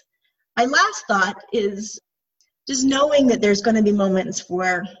else. My last thought is just knowing that there's going to be moments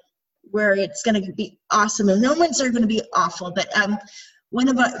where it's going to be awesome, and moments are going to be awful. But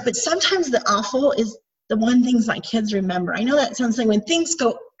but sometimes the awful is the one things my kids remember. I know that sounds like when things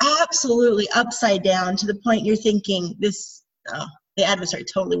go absolutely upside down to the point you're thinking the adversary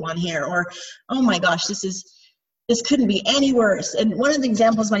totally won here, or oh my gosh, this couldn't be any worse. And one of the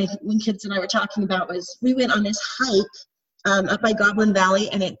examples my kids and I were talking about was we went on this hike up by Goblin Valley,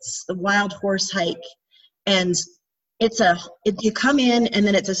 and it's the Wild Horse hike, and you come in and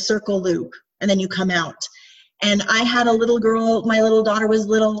then it's a circle loop and then you come out. And I had a little girl, my little daughter was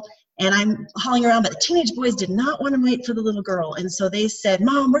little, and I'm hauling around, but the teenage boys did not want to wait for the little girl. And so they said,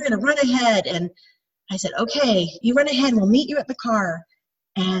 Mom, we're going to run ahead. And I said, okay, you run ahead, we'll meet you at the car.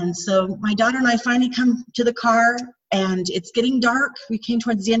 And so my daughter and I finally come to the car, and it's getting dark. We came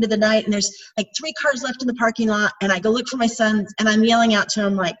towards the end of the night, and there's like 3 cars left in the parking lot. And I go look for my sons, and I'm yelling out to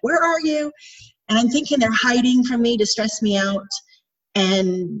them like, where are you? And I'm thinking they're hiding from me to stress me out,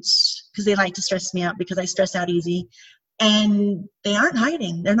 and because they like to stress me out because I stress out easy. And they aren't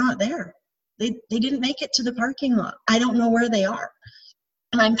hiding. They're not there. They didn't make it to the parking lot. I don't know where they are.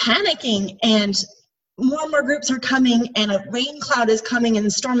 And I'm panicking, and more groups are coming, and a rain cloud is coming in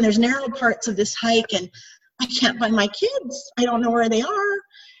the storm, and there's narrow parts of this hike, and I can't find my kids. I don't know where they are.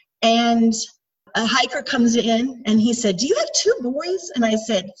 And a hiker comes in, and he said, do you have 2 boys? And I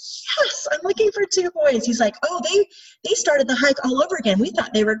said, yes, I'm looking for 2 boys. He's like, oh, they started the hike all over again. We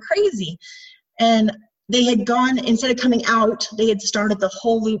thought they were crazy. And they had gone, instead of coming out, they had started the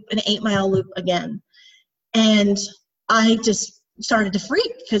whole loop, an 8-mile loop again. And I just started to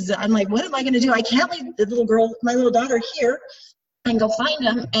freak because I'm like, what am I going to do? I can't leave the little girl, my little daughter here, and go find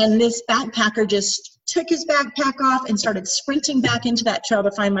them. And this backpacker just took his backpack off and started sprinting back into that trail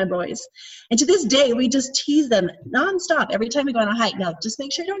to find my boys. And to this day, we just tease them nonstop every time we go on a hike. No, just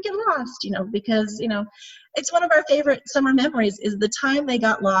make sure you don't get lost, because, it's one of our favorite summer memories is the time they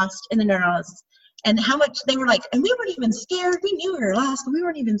got lost in the Narrows. And how much they were like, and we weren't even scared. We knew we were lost, but we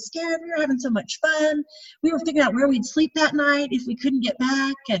weren't even scared. We were having so much fun. We were figuring out where we'd sleep that night if we couldn't get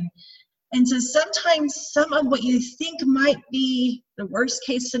back. And so sometimes some of what you think might be the worst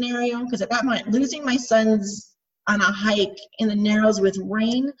case scenario, because at that point, losing my sons on a hike in the Narrows with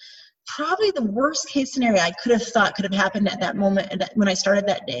rain, probably the worst case scenario I could have thought could have happened at that moment when I started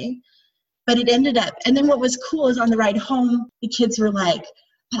that day. But it ended up, and then what was cool is on the ride home, the kids were like,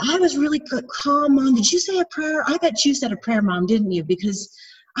 but I was really calm, Mom. Did you say a prayer? I bet you said a prayer, Mom, didn't you? Because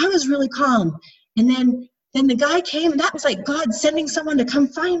I was really calm. And then the guy came, and that was like God sending someone to come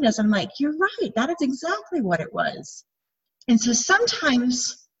find us. I'm like, you're right. That is exactly what it was. And so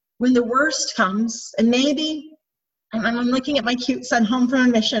sometimes when the worst comes, and maybe I'm looking at my cute son home from a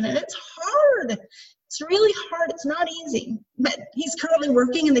mission, and it's hard. It's really hard. It's not easy. But he's currently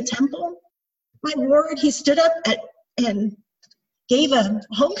working in the temple. My ward, he stood up and gave a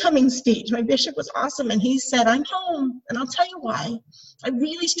homecoming speech. My bishop was awesome, and he said, I'm home, and I'll tell you why. I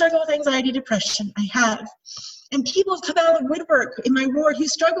really struggle with anxiety, depression. I have. And people have come out of the woodwork in my ward who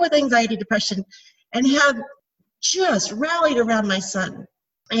struggle with anxiety, depression, and have just rallied around my son.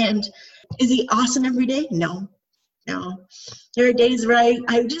 And is he awesome every day? No. There are days where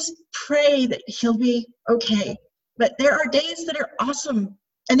I just pray that he'll be okay. But there are days that are awesome.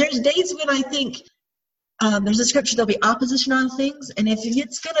 And there's days when I think, there's a scripture, there'll be opposition on things. And if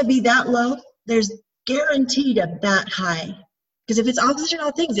it's going to be that low, there's guaranteed a that high. Because if it's opposition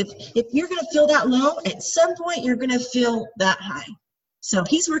on things, if you're going to feel that low, at some point you're going to feel that high. So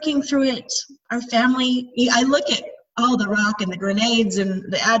he's working through it. Our family, I look at all the rock and the grenades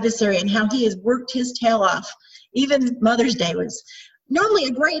and the adversary and how he has worked his tail off. Even Mother's Day was normally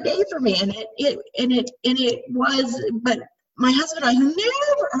a great day for me, and it was. But my husband and I, who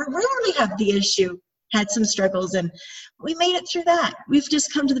never or rarely have the issue, had some struggles, and we made it through that. We've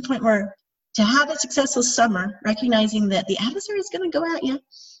just come to the point where to have a successful summer, recognizing that the adversary is going to go at you,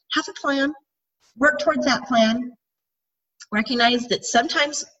 have a plan, work towards that plan, recognize that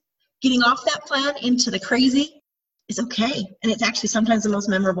sometimes getting off that plan into the crazy is okay, and it's actually sometimes the most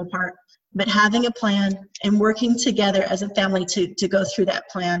memorable part. But having a plan and working together as a family to go through that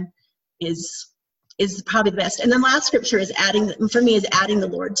plan is probably the best. And the last scripture is adding the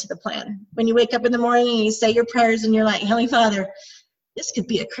Lord to the plan. When you wake up in the morning and you say your prayers and you're like, Heavenly Father, this could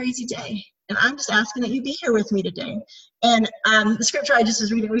be a crazy day, and I'm just asking that you be here with me today. And the scripture I just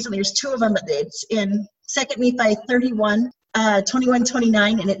was reading recently, there's two of them, but it's in 2 Nephi 31, 21,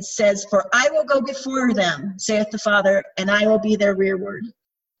 29, and it says, for I will go before them, saith the Father, and I will be their rearward.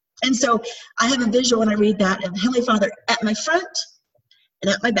 And so I have a visual when I read that of Heavenly Father at my front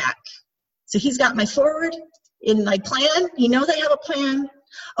and at my back. So he's got my forward in my plan. He knows I have a plan.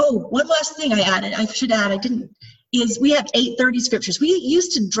 Oh, one last thing I should add, I didn't, is we have 8:30 scriptures. We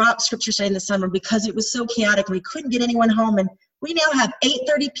used to drop scripture study in the summer because it was so chaotic. We couldn't get anyone home. And we now have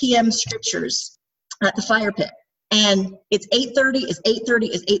 8:30 p.m. scriptures at the fire pit. And it's 8:30, it's 8:30,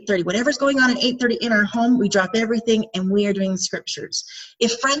 it's 8:30. Whatever's going on at 8:30 in our home, we drop everything and we are doing scriptures.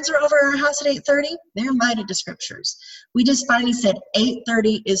 If friends are over our house at 8:30, they're invited to scriptures. We just finally said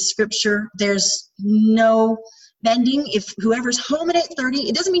 8:30 is scripture. There's no bending. If whoever's home at 8:30,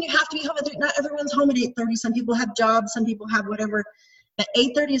 it doesn't mean you have to be home at 8:30. Not everyone's home at 8:30. Some people have jobs, some people have whatever. But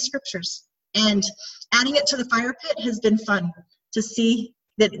 8:30 is scriptures. And adding it to the fire pit has been fun to see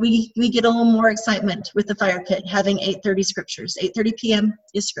that we get a little more excitement with the fire pit, having 8:30 scriptures. 8:30 p.m.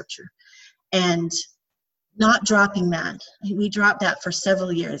 is scripture. And not dropping that. We dropped that for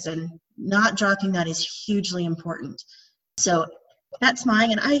several years, and not dropping that is hugely important. So that's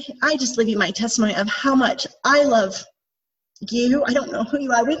mine, and I just leave you my testimony of how much I love you. I don't know who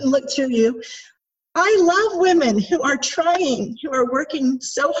you are. I wouldn't look through you. I love women who are trying, who are working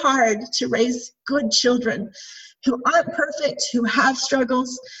so hard to raise good children, who aren't perfect, who have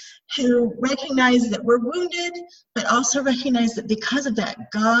struggles, who recognize that we're wounded, but also recognize that because of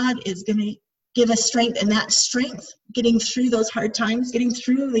that, God is going to give us strength. And that strength, getting through those hard times, getting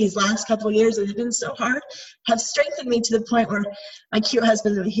through these last couple of years that have been so hard, have strengthened me to the point where my cute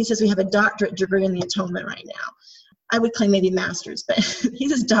husband, he says we have a doctorate degree in the atonement right now. I would claim maybe master's, but he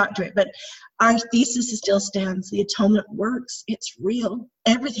says doctorate. But our thesis still stands. The atonement works. It's real.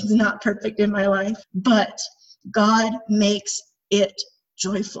 Everything's not perfect in my life, but God makes it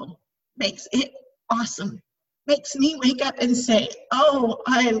joyful, makes it awesome, makes me wake up and say, oh,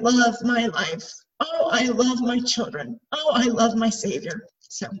 I love my life. Oh, I love my children. Oh, I love my Savior.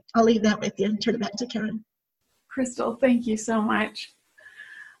 So I'll leave that with you and turn it back to Karen. Crystal, thank you so much.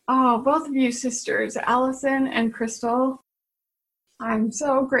 Oh, both of you sisters, Allison and Crystal, I'm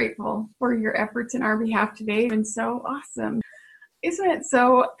so grateful for your efforts in our behalf today. It's been so awesome. Isn't it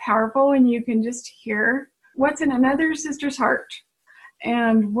so powerful when you can just hear what's in another sister's heart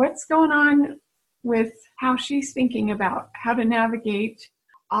and what's going on with how she's thinking about how to navigate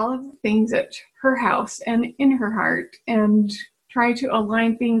all of the things at her house and in her heart and try to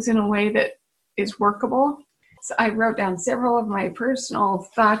align things in a way that is workable. So I wrote down several of my personal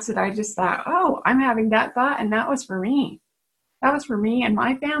thoughts that I just thought, oh, I'm having that thought, and that was for me. That was for me and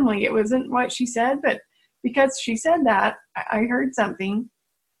my family. It wasn't what she said, but because she said that, I heard something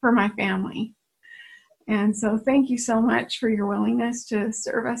for my family. And so thank you so much for your willingness to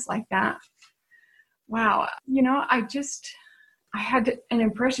serve us like that. Wow. I had an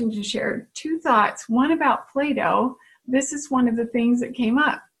impression to share 2 thoughts. One about Play-Doh. This is one of the things that came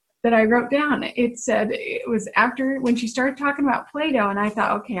up that I wrote down. It said it was after when she started talking about Play-Doh, and I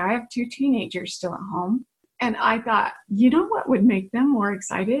thought, okay, I have 2 teenagers still at home. And I thought, what would make them more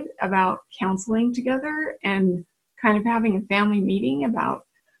excited about counseling together and kind of having a family meeting about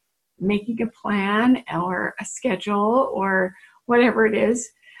making a plan or a schedule or whatever it is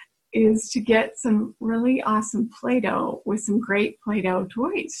to get some really awesome Play-Doh with some great Play-Doh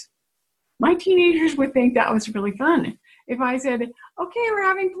toys. My teenagers would think that was really fun. If I said, okay, we're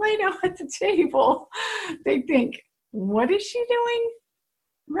having Play-Doh at the table, they'd think, what is she doing?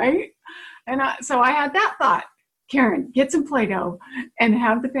 Right? And so I had that thought, Karen, get some Play-Doh and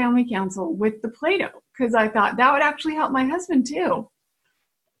have the family council with the Play-Doh, because I thought that would actually help my husband too,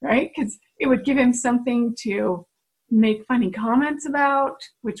 right? Because it would give him something to make funny comments about,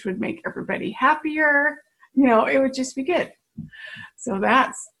 which would make everybody happier. It would just be good. So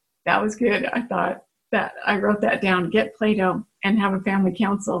that was good. I thought that I wrote that down, get Play-Doh and have a family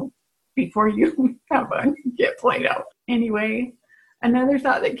council before you get Play-Doh. Anyway, another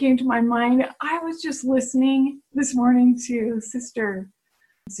thought that came to my mind, I was just listening this morning to Sister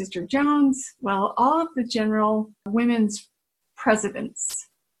Jones, all of the general women's presidents,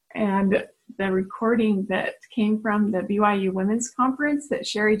 and the recording that came from the BYU Women's Conference that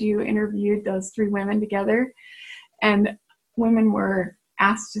Sherry Dew interviewed those 3 women together, and women were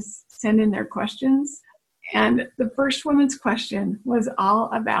asked to send in their questions. And the first woman's question was all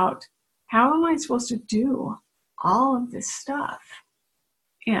about, how am I supposed to do all of this stuff?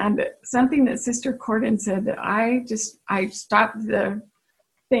 And something that Sister Corden said that I stopped the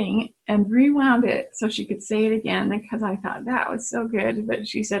thing and rewound it so she could say it again, because I thought that was so good. But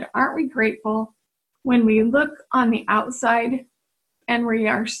she said, aren't we grateful when we look on the outside, and we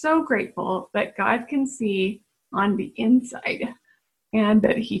are so grateful that God can see on the inside and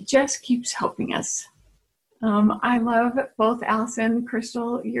that he just keeps helping us. I love both Allison and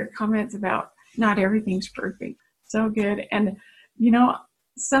Crystal, your comments about not everything's perfect. So good. And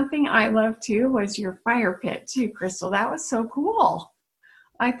something I love too was your fire pit too, Crystal. That was so cool.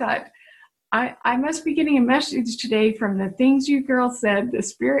 I thought, I must be getting a message today from the things you girls said, the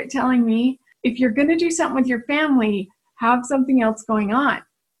Spirit telling me, if you're going to do something with your family, have something else going on.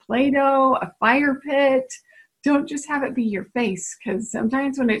 Play-Doh, a fire pit. Don't just have it be your face, because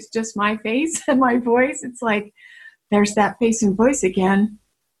sometimes when it's just my face and my voice, it's like, there's that face and voice again.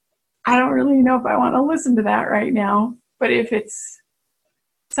 I don't really know if I want to listen to that right now, but if it's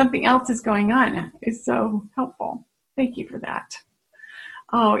something else is going on, it's so helpful. Thank you for that.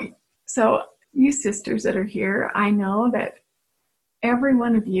 Oh, so you sisters that are here, I know that every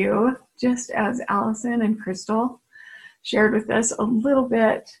one of you, just as Allison and Crystal shared with us a little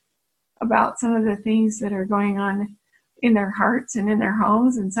bit about some of the things that are going on in their hearts and in their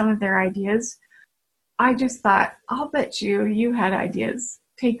homes and some of their ideas, I just thought, I'll bet you had ideas,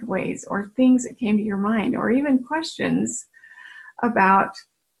 takeaways, or things that came to your mind, or even questions about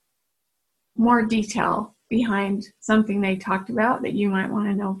more detail behind something they talked about that you might want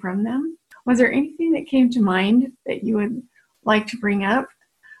to know from them. Was there anything that came to mind that you would like to bring up?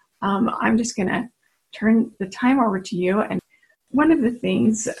 I'm just going to turn the time over to you. And one of the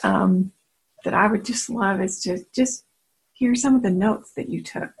things that I would just love is to just hear some of the notes that you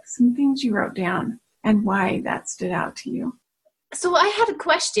took, some things you wrote down, and why that stood out to you. So I had a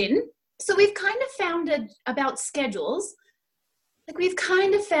question. So we've kind of found about schedules. Like we've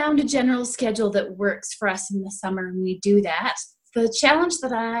kind of found a general schedule that works for us in the summer, and we do that. The challenge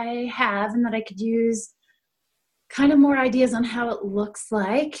that I have, and that I could use kind of more ideas on how it looks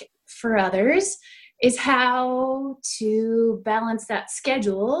like for others, is how to balance that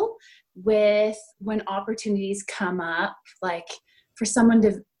schedule with when opportunities come up, like for someone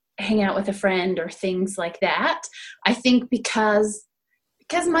to hang out with a friend or things like that. I think because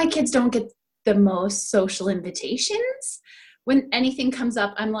my kids don't get the most social invitations, when anything comes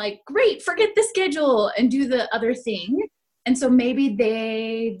up, I'm like, great, forget the schedule and do the other thing. And so maybe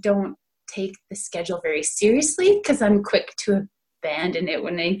they don't take the schedule very seriously because I'm quick to abandon it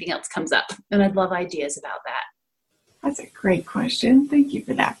when anything else comes up. And I'd love ideas about that. That's a great question. Thank you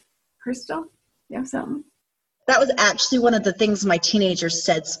for that. Crystal, you have something? That was actually one of the things my teenager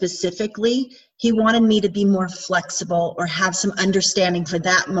said specifically. He wanted me to be more flexible or have some understanding for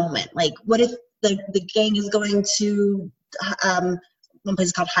that moment. Like, what if the gang is going to one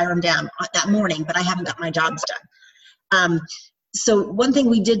place called Hiram Dam that morning, but I haven't got my jobs done? So one thing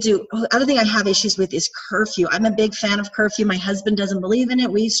we did do, other thing I have issues with is curfew. I'm a big fan of curfew. My husband doesn't believe in it.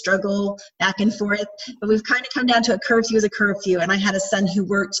 We struggle back and forth, but we've kind of come down to a curfew is a curfew. And I had a son who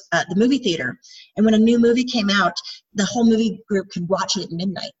worked at the movie theater. And when a new movie came out, the whole movie group could watch it at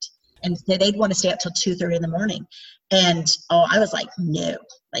midnight. And they'd want to stay up till 2:30 in the morning. And, I was like, no.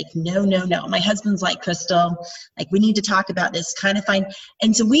 My husband's like, Crystal, like, we need to talk about this, kind of fine.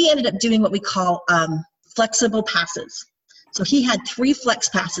 And so we ended up doing what we call flexible passes. So he had 3 flex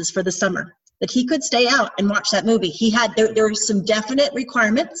passes for the summer that he could stay out and watch that movie. He had, there were some definite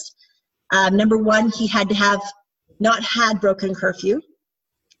requirements. Number 1, he had to have not had broken curfew,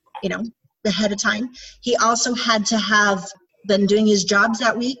 ahead of time. He also had to have been doing his jobs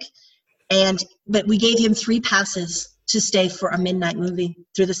that week. But we gave him 3 passes to stay for a midnight movie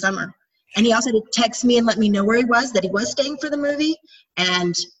through the summer. And he also had to text me and let me know where he was, that he was staying for the movie,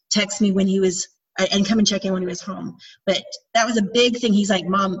 and text me when he was, and come and check in when he was home. But that was a big thing. He's like,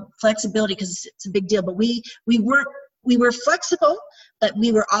 Mom, flexibility, because it's a big deal. But we were flexible, but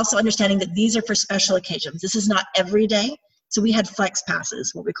we were also understanding that these are for special occasions. This is not every day. So we had flex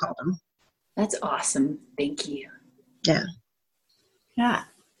passes, what we called them. That's awesome. Thank you. Yeah. Yeah.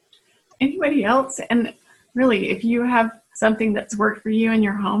 Anybody else? And really, if you have something that's worked for you in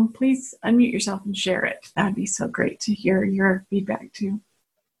your home, please unmute yourself and share it. That'd be so great to hear your feedback too.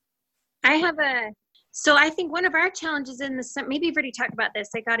 So I think one of our challenges in the summer, maybe you've already talked about this,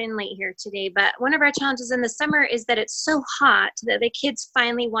 I got in late here today, but one of our challenges in the summer is that it's so hot that the kids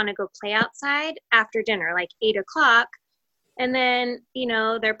finally want to go play outside after dinner, like 8 o'clock. And then,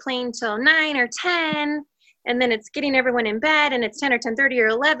 they're playing till 9 or 10, and then it's getting everyone in bed, and it's 10 or 10:30 or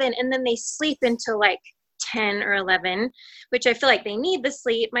 11, and then they sleep until like 10 or 11, which I feel like they need the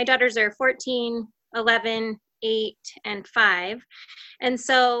sleep. My daughters are 14, 11, 8, and 5. And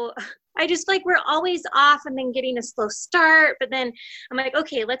so I just feel like we're always off and then getting a slow start. But then I'm like,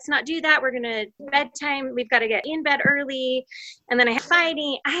 okay, let's not do that. We're going to bedtime. We've got to get in bed early. And then I have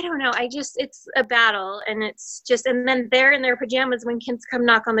fighting. I don't know. It's a battle. And and then they're in their pajamas when kids come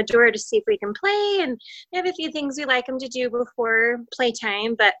knock on the door to see if we can play. And we have a few things we like them to do before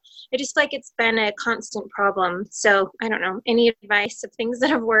playtime. But I just feel like it's been a constant problem. So I don't know. Any advice of things that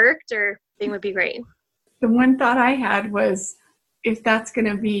have worked or thing would be great. The one thought I had was, if that's going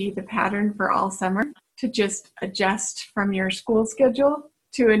to be the pattern for all summer, to just adjust from your school schedule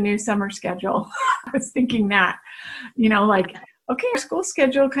to a new summer schedule. I was thinking that, okay, our school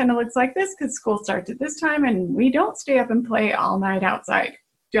schedule kind of looks like this because school starts at this time and we don't stay up and play all night outside.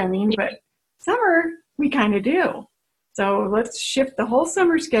 Do you know what I mean? But summer, we kind of do. So let's shift the whole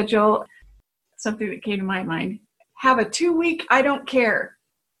summer schedule. Something that came to my mind, have a 2-week, I don't care.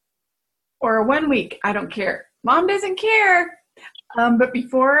 Or a 1 week, I don't care. Mom doesn't care. But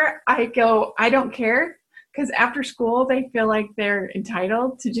before I go, I don't care, because after school, they feel like they're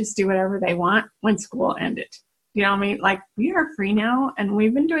entitled to just do whatever they want when school ended. You know what I mean? Like, we are free now, and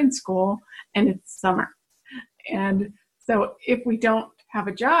we've been doing school, and it's summer. And so if we don't have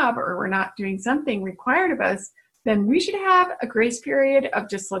a job or we're not doing something required of us, then we should have a grace period of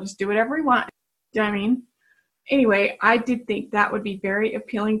just let us do whatever we want. Do you know what I mean? Anyway, I did think that would be very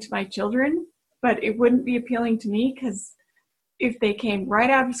appealing to my children, but it wouldn't be appealing to me, because if they came right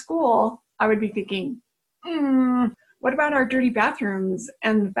out of school, I would be thinking, what about our dirty bathrooms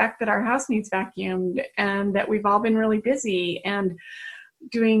and the fact that our house needs vacuumed and that we've all been really busy and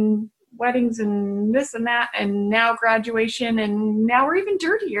doing weddings and this and that and now graduation and now we're even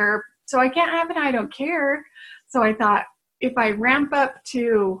dirtier. So I can't have it. I don't care. So I thought, if I ramp up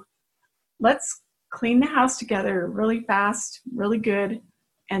to let's clean the house together really fast, really good,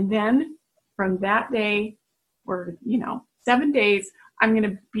 and then from that day, we're, 7 days, I'm going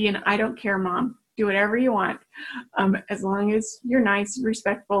to be an I don't care mom. Do whatever you want, as long as you're nice and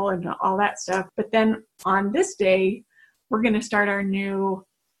respectful and all that stuff. But then on this day, we're going to start our new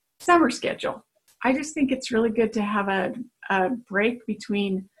summer schedule. I just think it's really good to have a break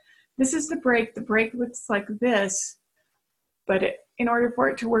between, this is the break looks like this, but in order for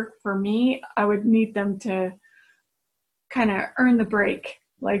it to work for me, I would need them to kind of earn the break.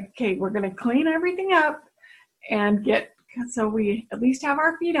 Like, okay, we're going to clean everything up and so we at least have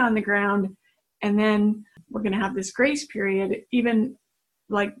our feet on the ground, and then we're going to have this grace period, even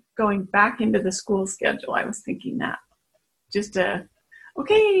like going back into the school schedule. I was thinking that just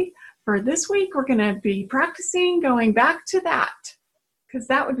okay, for this week, we're going to be practicing going back to that, because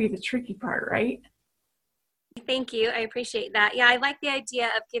that would be the tricky part, right? Thank you. I appreciate that. Yeah, I like the idea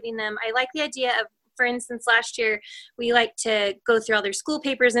of for instance, last year, we like to go through all their school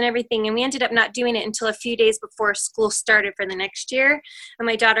papers and everything, and we ended up not doing it until a few days before school started for the next year. And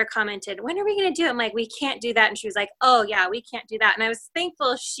my daughter commented, when are we going to do it? I'm like, we can't do that. And she was like, oh yeah, we can't do that. And I was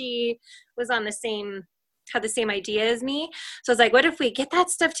thankful she was on had the same idea as me. So I was like, what if we get that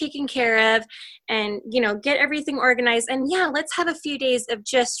stuff taken care of and, get everything organized, and yeah, let's have a few days of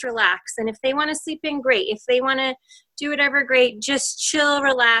just relax. And if they want to sleep in, great. If they want to do whatever, great. Just chill,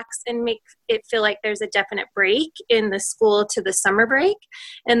 relax, and make it feel like there's a definite break in the school to the summer break.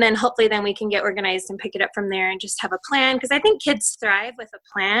 And then hopefully then we can get organized and pick it up from there and just have a plan. Because I think kids thrive with a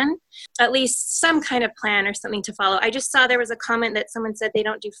plan, at least some kind of plan or something to follow. I just saw there was a comment that someone said they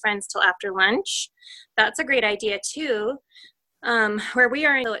don't do friends till after lunch. That's a great idea too. Where we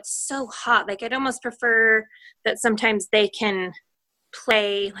are, though, it's so hot. Like, I'd almost prefer that sometimes they can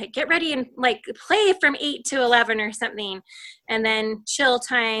play, like get ready and like play from 8 to 11 or something, and then chill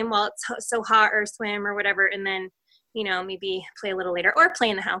time while it's so hot, or swim or whatever, and then maybe play a little later or play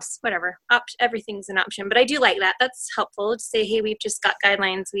in the house, whatever. Everything's an option. But I do like that. That's helpful to say, hey, we've just got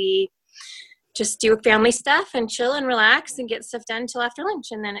guidelines. We just do family stuff and chill and relax and get stuff done till after lunch,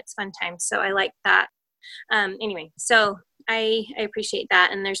 and then it's fun time. So I like that. Anyway, so I appreciate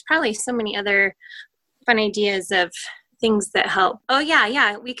that. And there's probably so many other fun ideas of things that help. Oh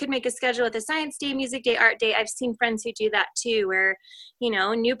yeah. We could make a schedule with a science day, music day, art day. I've seen friends who do that too, where,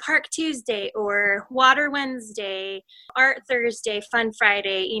 new park Tuesday or water Wednesday, art Thursday, fun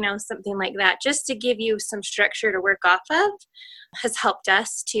Friday, something like that, just to give you some structure to work off of, has helped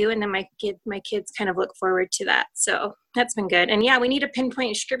us too. And then my kids kind of look forward to that. So that's been good. And yeah, we need a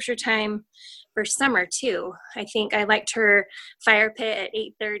pinpoint scripture time for summer too. I think I liked her fire pit at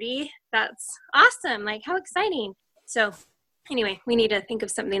 8:30. That's awesome. Like, how exciting. So anyway, we need to think of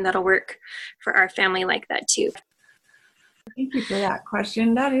something that'll work for our family like that too. Thank you for that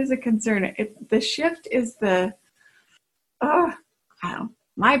question. That is a concern. The shift is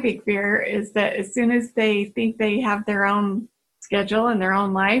my big fear is that as soon as they think they have their own schedule and their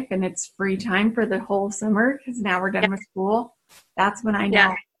own life and it's free time for the whole summer, because now we're done with school, that's when I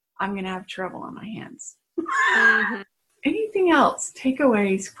know I'm going to have trouble on my hands. Mm-hmm. Anything else?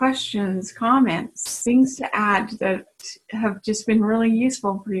 Takeaways, questions, comments, things to add that have just been really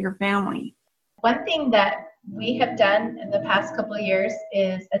useful for your family? One thing that we have done in the past couple of years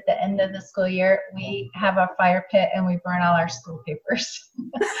is at the end of the school year, we have a fire pit and we burn all our school papers.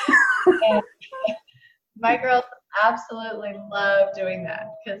 And my girls absolutely love doing that,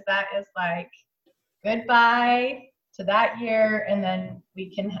 because that is like goodbye to that year, and then we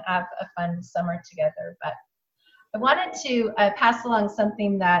can have a fun summer together. But I wanted to pass along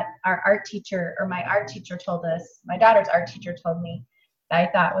something that our art teacher, or my art teacher, told us. My daughter's art teacher told me that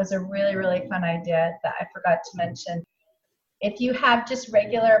I thought was a really, really fun idea that I forgot to mention. If you have just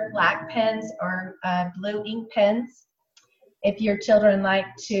regular black pens or blue ink pens, if your children like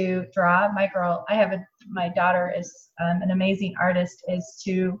to draw, my daughter is an amazing artist, is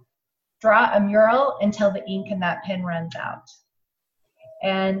to draw a mural until the ink in that pen runs out.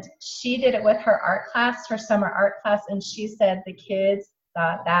 And she did it with her art class, her summer art class, and she said the kids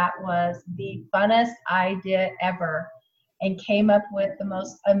thought that was the funnest idea ever and came up with the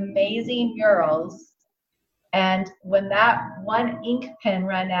most amazing murals. And when that one ink pen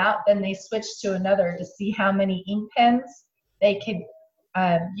ran out, then they switched to another to see how many ink pens they could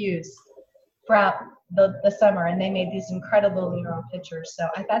use throughout the summer. And they made these incredible mural pictures. So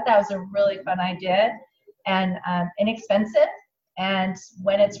I thought that was a really fun idea and inexpensive. And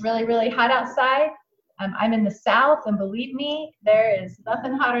when it's really, really hot outside, I'm in the South, and believe me, there is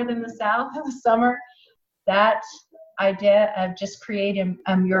nothing hotter than the South in the summer. That idea of just creating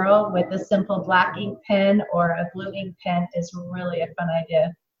a mural with a simple black ink pen or a blue ink pen is really a fun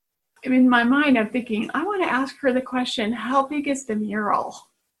idea. In my mind, I'm thinking, I want to ask her the question, how big is the mural?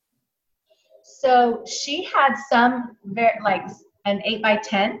 So she had some like an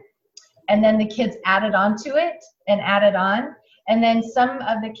 8x10, and then the kids added on to it and added on. And then some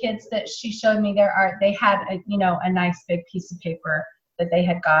of the kids that she showed me their art, they had a nice big piece of paper that they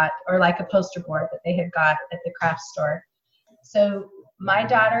had got, or like a poster board that they had got at the craft store. So my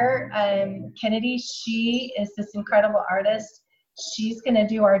daughter, Kennedy, she is this incredible artist. She's going to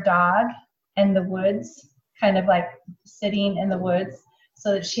do our dog in the woods, kind of like sitting in the woods,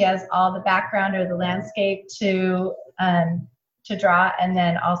 so that she has all the background or the landscape to draw, and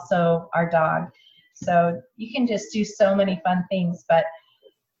then also our dog. So you can just do so many fun things, but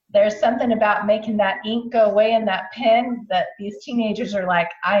there's something about making that ink go away in that pen that these teenagers are like,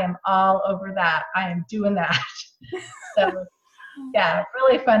 I am all over that. I am doing that. So yeah,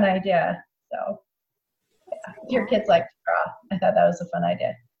 really fun idea. So yeah, your kids like to draw. I thought that was a fun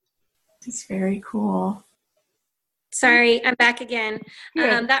idea. It's very cool. Sorry, I'm back again.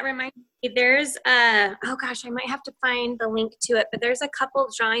 Good. That reminds me, there's oh gosh, I might have to find the link to it, but there's a couple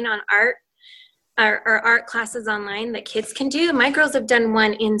drawing on art or art classes online that kids can do. My girls have done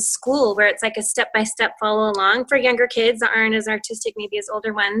one in school where it's like a step-by-step follow along for younger kids that aren't as artistic maybe as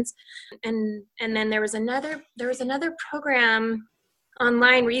older ones. And then there was another program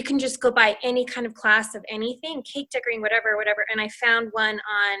online where you can just go buy any kind of class of anything, cake decorating, whatever. And I found one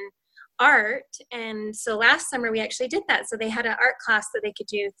on art. And so last summer we actually did that. So they had an art class that they could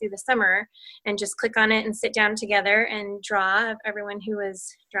do through the summer and just click on it and sit down together and draw. Everyone who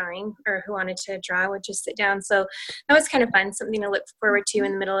was drawing or who wanted to draw would just sit down. So that was kind of fun, something to look forward to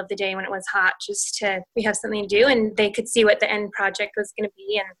in the middle of the day when it was hot, we have something to do, and they could see what the end project was going to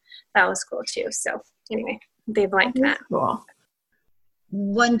be. And that was cool too. So anyway, they've liked that. Cool.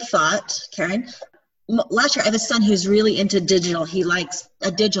 One thought, Karen. Last year, I have a son who's really into digital. He likes a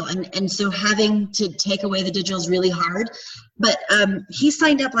digital, and so having to take away the digital is really hard. But he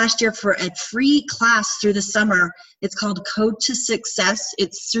signed up last year for a free class through the summer. It's called Code to Success.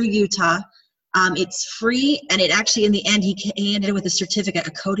 It's through Utah. It's free, and it actually, in the end, he ended up with a certificate,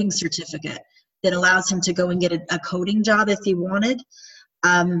 a coding certificate that allows him to go and get a coding job if he wanted.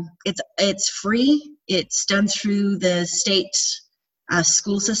 It's free. It's done through the state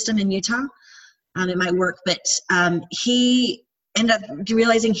school system in Utah. It might work, but he ended up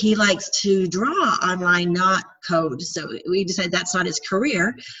realizing he likes to draw online, not code. So we decided that's not his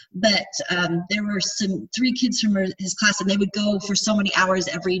career. But there were 3 kids from his class, and they would go for so many hours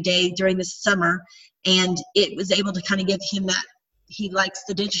every day during the summer, and it was able to kind of give him that. He likes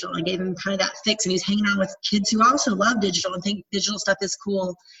the digital, and gave him kind of that fix, and he's hanging out with kids who also love digital and think digital stuff is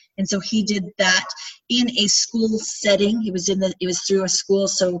cool. And so he did that in a school setting. It was through a school,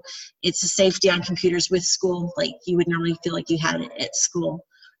 so it's a safety on computers with school, like you would normally feel like you had it at school.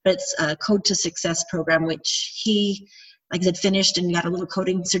 But it's a Code to Success program, which he, like I said, finished and got a little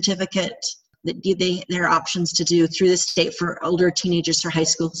coding certificate that there are options to do through the state for older teenagers or high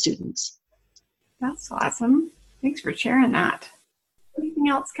school students. That's awesome. Thanks for sharing that. Anything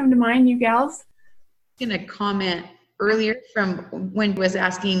else come to mind, you gals? I'm going to comment earlier from when was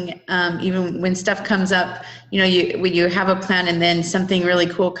asking, even when stuff comes up, when you have a plan and then something really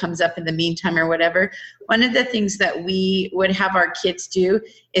cool comes up in the meantime or whatever. One of the things that we would have our kids do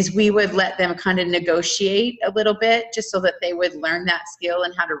is we would let them kind of negotiate a little bit, just so that they would learn that skill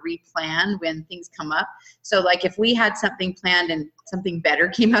and how to replan when things come up. So like if we had something planned and something better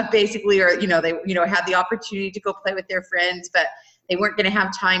came up basically, or, they, had the opportunity to go play with their friends, but they weren't going to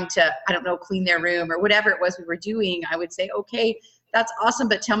have time to, clean their room or whatever it was we were doing, I would say, okay, that's awesome,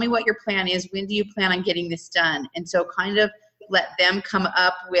 but tell me what your plan is. When do you plan on getting this done? And so kind of let them come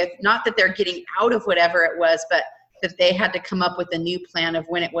up with, not that they're getting out of whatever it was, but that they had to come up with a new plan of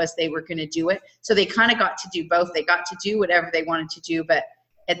when it was they were going to do it. So they kind of got to do both. They got to do whatever they wanted to do, but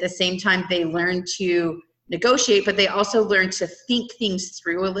at the same time, they learned to negotiate, but they also learned to think things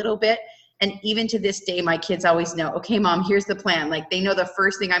through a little bit. And even to this day, my kids always know, okay, Mom, here's the plan. Like they know the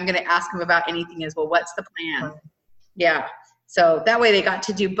first thing I'm going to ask them about anything is, well, what's the plan? Yeah. So that way they got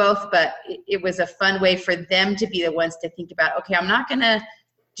to do both, but it was a fun way for them to be the ones to think about, okay, I'm not going to,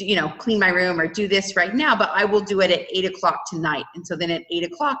 clean my room or do this right now, but I will do it at 8:00 tonight. And so then at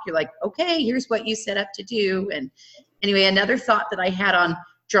 8:00, you're like, okay, here's what you set up to do. And anyway, another thought that I had on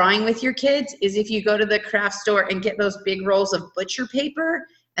drawing with your kids is if you go to the craft store and get those big rolls of butcher paper,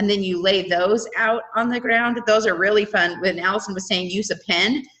 and then you lay those out on the ground. Those are really fun. When Allison was saying use a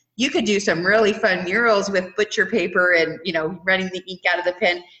pen, you could do some really fun murals with butcher paper and, running the ink out of the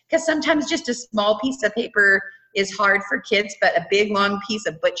pen. Because sometimes just a small piece of paper is hard for kids, but a big, long piece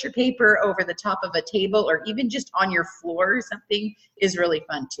of butcher paper over the top of a table or even just on your floor or something is really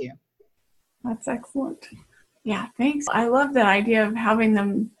fun too. That's excellent. Yeah, thanks. I love the idea of having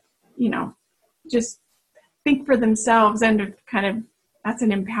them, just think for themselves and to kind of, that's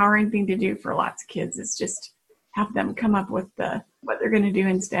an empowering thing to do for lots of kids, is just have them come up with what they're going to do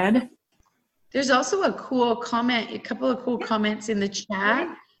instead. There's also a couple of cool comments in the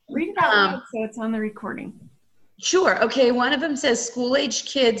chat. Read it out loud so it's on the recording. Sure. Okay. One of them says school-age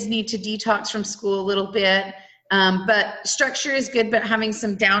kids need to detox from school a little bit, but structure is good, but having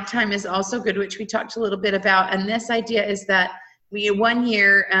some downtime is also good, which we talked a little bit about. And this idea is that one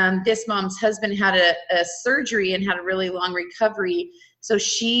year, this mom's husband had a surgery and had a really long recovery. So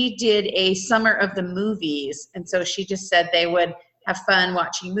she did a summer of the movies. And so she just said they would have fun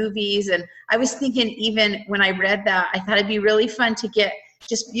watching movies. And I was thinking, even when I read that, I thought it'd be really fun to get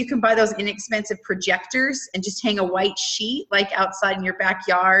you can buy those inexpensive projectors and just hang a white sheet like outside in your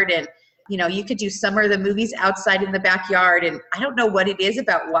backyard. And, you could do summer of the movies outside in the backyard. And I don't know what it is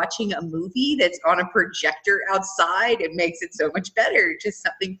about watching a movie that's on a projector outside. It makes it so much better. Just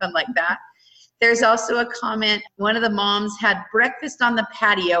something fun like that. There's also a comment, one of the moms had breakfast on the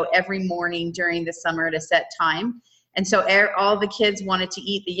patio every morning during the summer at a set time. And so all the kids wanted to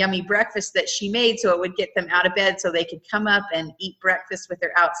eat the yummy breakfast that she made, so it would get them out of bed so they could come up and eat breakfast with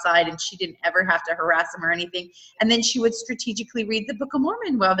her outside, and she didn't ever have to harass them or anything. And then she would strategically read the Book of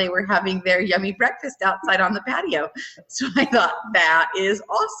Mormon while they were having their yummy breakfast outside on the patio. So I thought, that is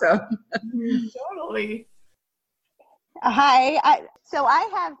awesome. Totally. Hi. So I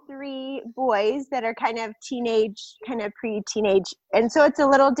have 3 boys that are kind of teenage, kind of pre-teenage. And so it's a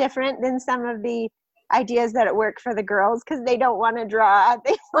little different than some of the ideas that work for the girls, because they don't want to draw.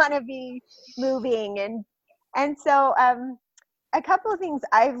 They want to be moving. And so a couple of things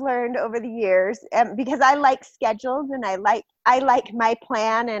I've learned over the years, because I like schedules and I like my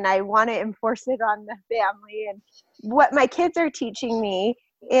plan and I want to enforce it on the family. And what my kids are teaching me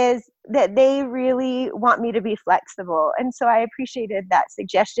is that they really want me to be flexible. And so I appreciated that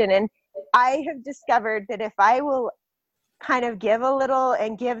suggestion. And I have discovered that if I will kind of give a little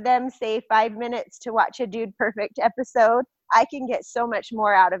and give them, say, 5 minutes to watch a Dude Perfect episode, I can get so much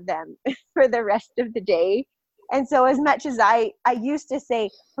more out of them for the rest of the day. And so as much as I used to say,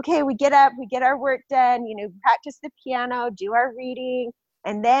 okay, we get up, we get our work done, practice the piano, do our reading,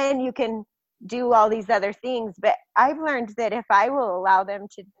 and then you can do all these other things. But I've learned that if I will allow them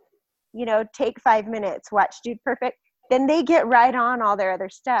to, take 5 minutes, watch Dude Perfect, then they get right on all their other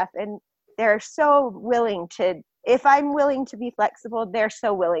stuff. And they're so willing to, if I'm willing to be flexible, they're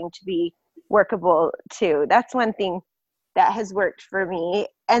so willing to be workable too. That's one thing that has worked for me.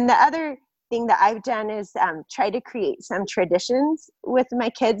 And the other thing that I've done is try to create some traditions with my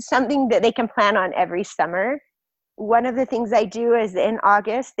kids, something that they can plan on every summer. One of the things I do is in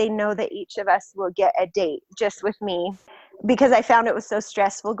August, they know that each of us will get a date just with me, because I found it was so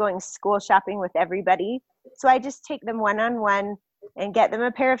stressful going school shopping with everybody. So I just take them one-on-one and get them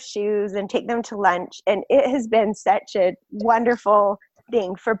a pair of shoes and take them to lunch. And it has been such a wonderful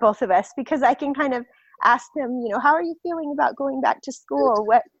thing for both of us, because I can kind of ask them, how are you feeling about going back to school?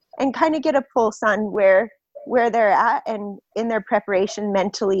 And kind of get a pulse on where they're at and in their preparation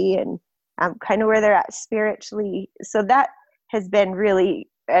mentally, and kind of where they're at spiritually. So that has been really,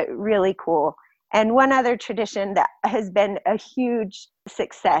 really cool. And one other tradition that has been a huge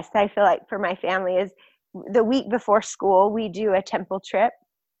success, I feel like, for my family is the week before school, we do a temple trip,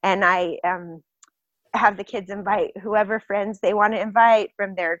 and I have the kids invite whoever friends they want to invite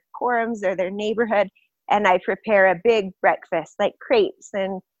from their quorums or their neighborhood. And I prepare a big breakfast, like crepes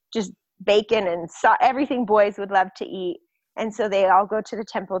and just bacon and everything boys would love to eat. And so they all go to the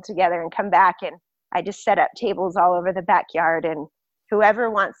temple together and come back, and I just set up tables all over the backyard, and whoever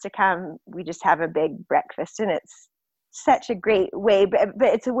wants to come, we just have a big breakfast. And it's such a great way, but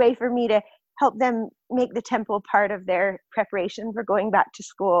it's a way for me to help them make the temple part of their preparation for going back to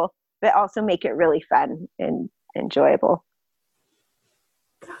school, but also make it really fun and enjoyable.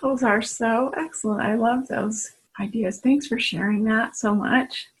 Those are so excellent. I love those ideas. Thanks for sharing that so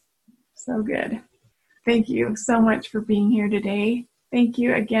much. So good. Thank you so much for being here today. Thank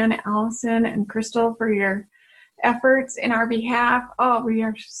you again, Allison and Crystal, for your efforts in our behalf. Oh, we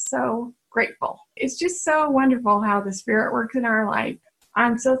are so grateful. It's just so wonderful how the Spirit works in our life.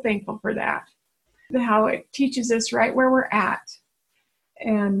 I'm so thankful for that, how it teaches us right where we're at.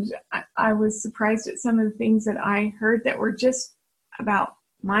 And I was surprised at some of the things that I heard that were just about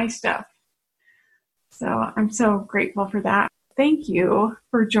my stuff. So I'm so grateful for that. Thank you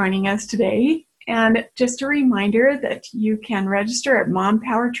for joining us today. And just a reminder that you can register at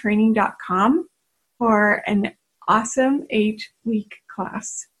mompowertraining.com for an awesome 8-week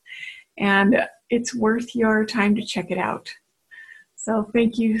class. And it's worth your time to check it out. So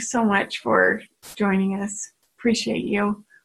thank you so much for joining us. Appreciate you.